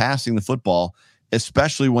trouble passing the football,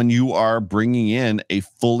 especially when you are bringing in a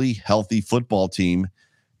fully healthy football team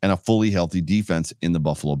and a fully healthy defense in the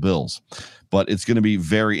Buffalo Bills. But it's going to be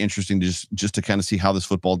very interesting just to kind of see how this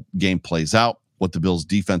football game plays out, what the Bills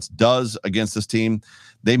defense does against this team.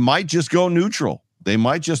 They might just go neutral. They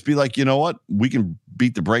might just be like, you know what? We can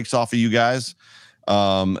beat the brakes off of you guys.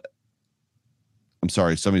 I'm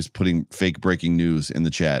sorry. Somebody's putting fake breaking news in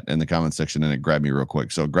the chat in the comment section, and it grabbed me real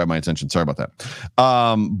quick. So it grabbed my attention. Sorry about that.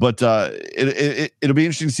 But it'll be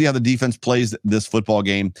interesting to see how the defense plays this football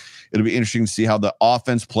game. It'll be interesting to see how the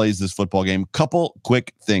offense plays this football game. Couple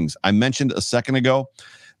quick things. I mentioned a second ago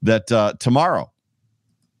that tomorrow,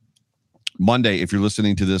 Monday, if you're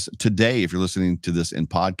listening to this today, if you're listening to this in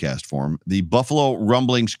podcast form, the Buffalo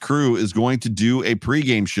Rumblings crew is going to do a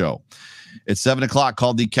pregame show. It's 7:00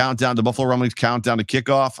 called the Countdown to Buffalo Rumblings Countdown to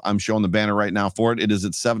Kickoff. I'm showing the banner right now for it. It is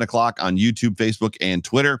at 7:00 on YouTube, Facebook, and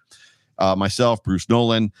Twitter. Myself, Bruce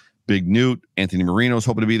Nolan, Big Newt, Anthony Marino is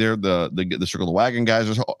hoping to be there. The Circle the Wagon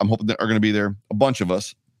guys I'm hoping that are going to be there. A bunch of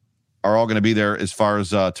us are all going to be there as far as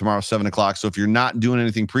tomorrow, 7:00. So if you're not doing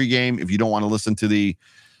anything pregame, if you don't want to listen to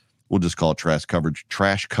we'll just call it trash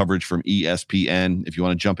coverage from ESPN. If you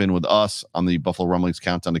want to jump in with us on the Buffalo Rumblings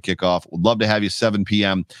Countdown to Kickoff, we'd love to have you 7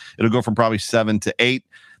 p.m. It'll go from probably 7 to 8.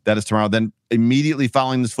 That is tomorrow. Then immediately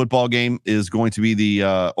following this football game is going to be the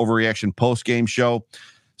Overreaction post-game show.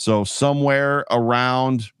 So somewhere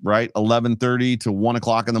around 11:30 to 1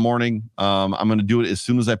 o'clock in the morning. I'm going to do it as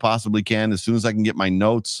soon as I possibly can, as soon as I can get my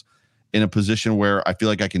notes in a position where I feel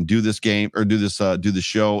like I can do this game or do the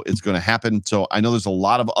show. It's going to happen. So I know there's a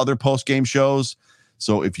lot of other post-game shows.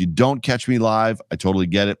 So if you don't catch me live, I totally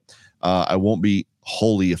get it. I won't be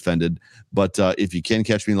wholly offended, but if you can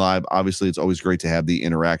catch me live, obviously it's always great to have the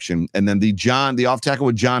interaction. And then the Off Tackle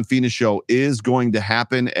with John Fina show is going to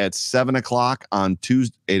happen at 7:00 on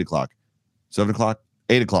Tuesday, 8:00, 7:00,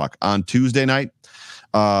 8:00 on Tuesday night.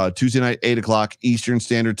 Tuesday night, 8:00 Eastern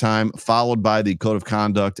Standard Time, followed by the Code of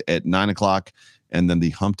Conduct at 9:00. And then the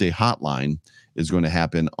Hump Day Hotline is going to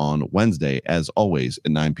happen on Wednesday, as always,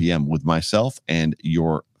 at 9 p.m. with myself and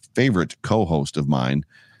your favorite co-host of mine,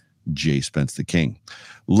 Jay Spence the King.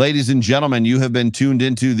 Ladies and gentlemen, you have been tuned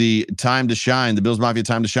into the Time to Shine, the Bills Mafia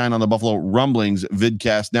Time to Shine on the Buffalo Rumblings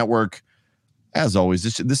Vidcast Network. As always,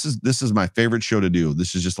 this is my favorite show to do.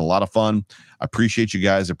 This is just a lot of fun. I appreciate you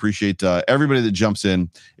guys. I appreciate everybody that jumps in.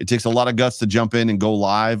 It takes a lot of guts to jump in and go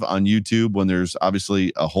live on YouTube when there's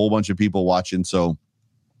obviously a whole bunch of people watching. So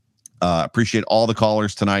appreciate all the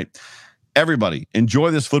callers tonight. Everybody,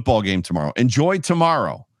 enjoy this football game tomorrow. Enjoy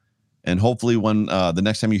tomorrow. And hopefully when the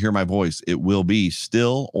next time you hear my voice, it will be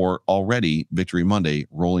still or already Victory Monday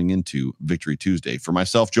rolling into Victory Tuesday. For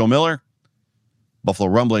myself, Joe Miller, Buffalo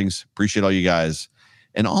Rumblings, appreciate all you guys.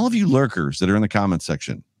 And all of you lurkers that are in the comment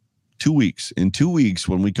section, 2 weeks. In 2 weeks,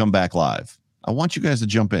 when we come back live, I want you guys to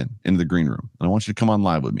jump into the green room. And I want you to come on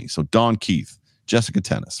live with me. So Dawn Keith, Jessica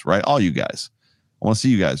Tennis, right? All you guys. I want to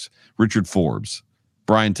see you guys. Richard Forbes,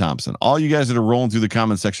 Brian Thompson, all you guys that are rolling through the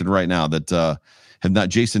comment section right now that have not,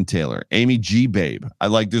 Jason Taylor, Amy G. Babe.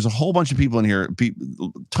 There's a whole bunch of people in here,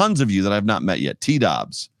 tons of you that I've not met yet. T.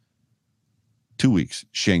 Dobbs, 2 weeks.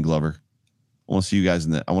 Shane Glover. I want to see you guys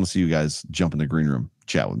I want to see you guys jump in the green room,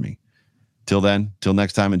 chat with me. Till then, till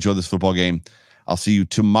next time, enjoy this football game. I'll see you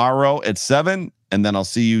tomorrow at 7. And then I'll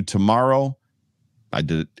see you tomorrow. I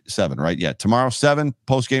did it 7, right? Yeah, tomorrow 7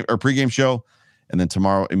 post-game or pregame show, and then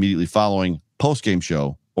tomorrow immediately following post-game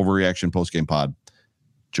show, overreaction post-game pod.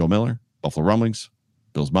 Joe Miller, Buffalo Rumblings,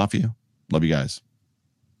 Bills Mafia. Love you guys.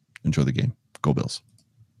 Enjoy the game. Go Bills.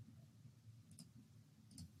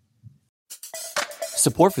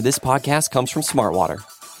 Support for this podcast comes from Smartwater.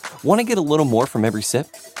 Want to get a little more from every sip?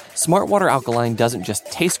 Smartwater Alkaline doesn't just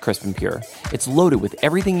taste crisp and pure. It's loaded with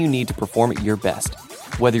everything you need to perform at your best.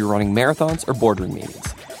 Whether you're running marathons or boardroom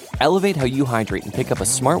meetings, elevate how you hydrate and pick up a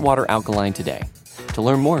Smartwater Alkaline today. To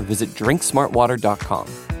learn more, visit drinksmartwater.com.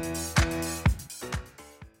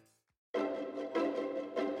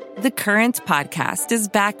 The Current podcast is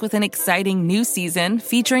back with an exciting new season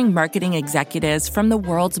featuring marketing executives from the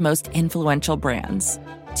world's most influential brands.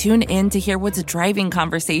 Tune in to hear what's driving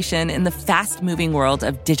conversation in the fast-moving world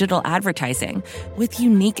of digital advertising with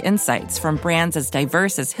unique insights from brands as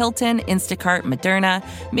diverse as Hilton, Instacart, Moderna,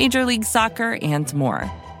 Major League Soccer, and more.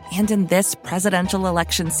 And in this presidential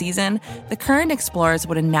election season, The Current explores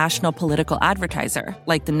what a national political advertiser,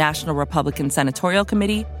 like the National Republican Senatorial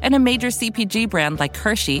Committee, and a major CPG brand like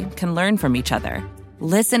Hershey can learn from each other.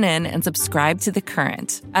 Listen in and subscribe to The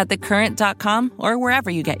Current at thecurrent.com or wherever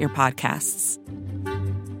you get your podcasts.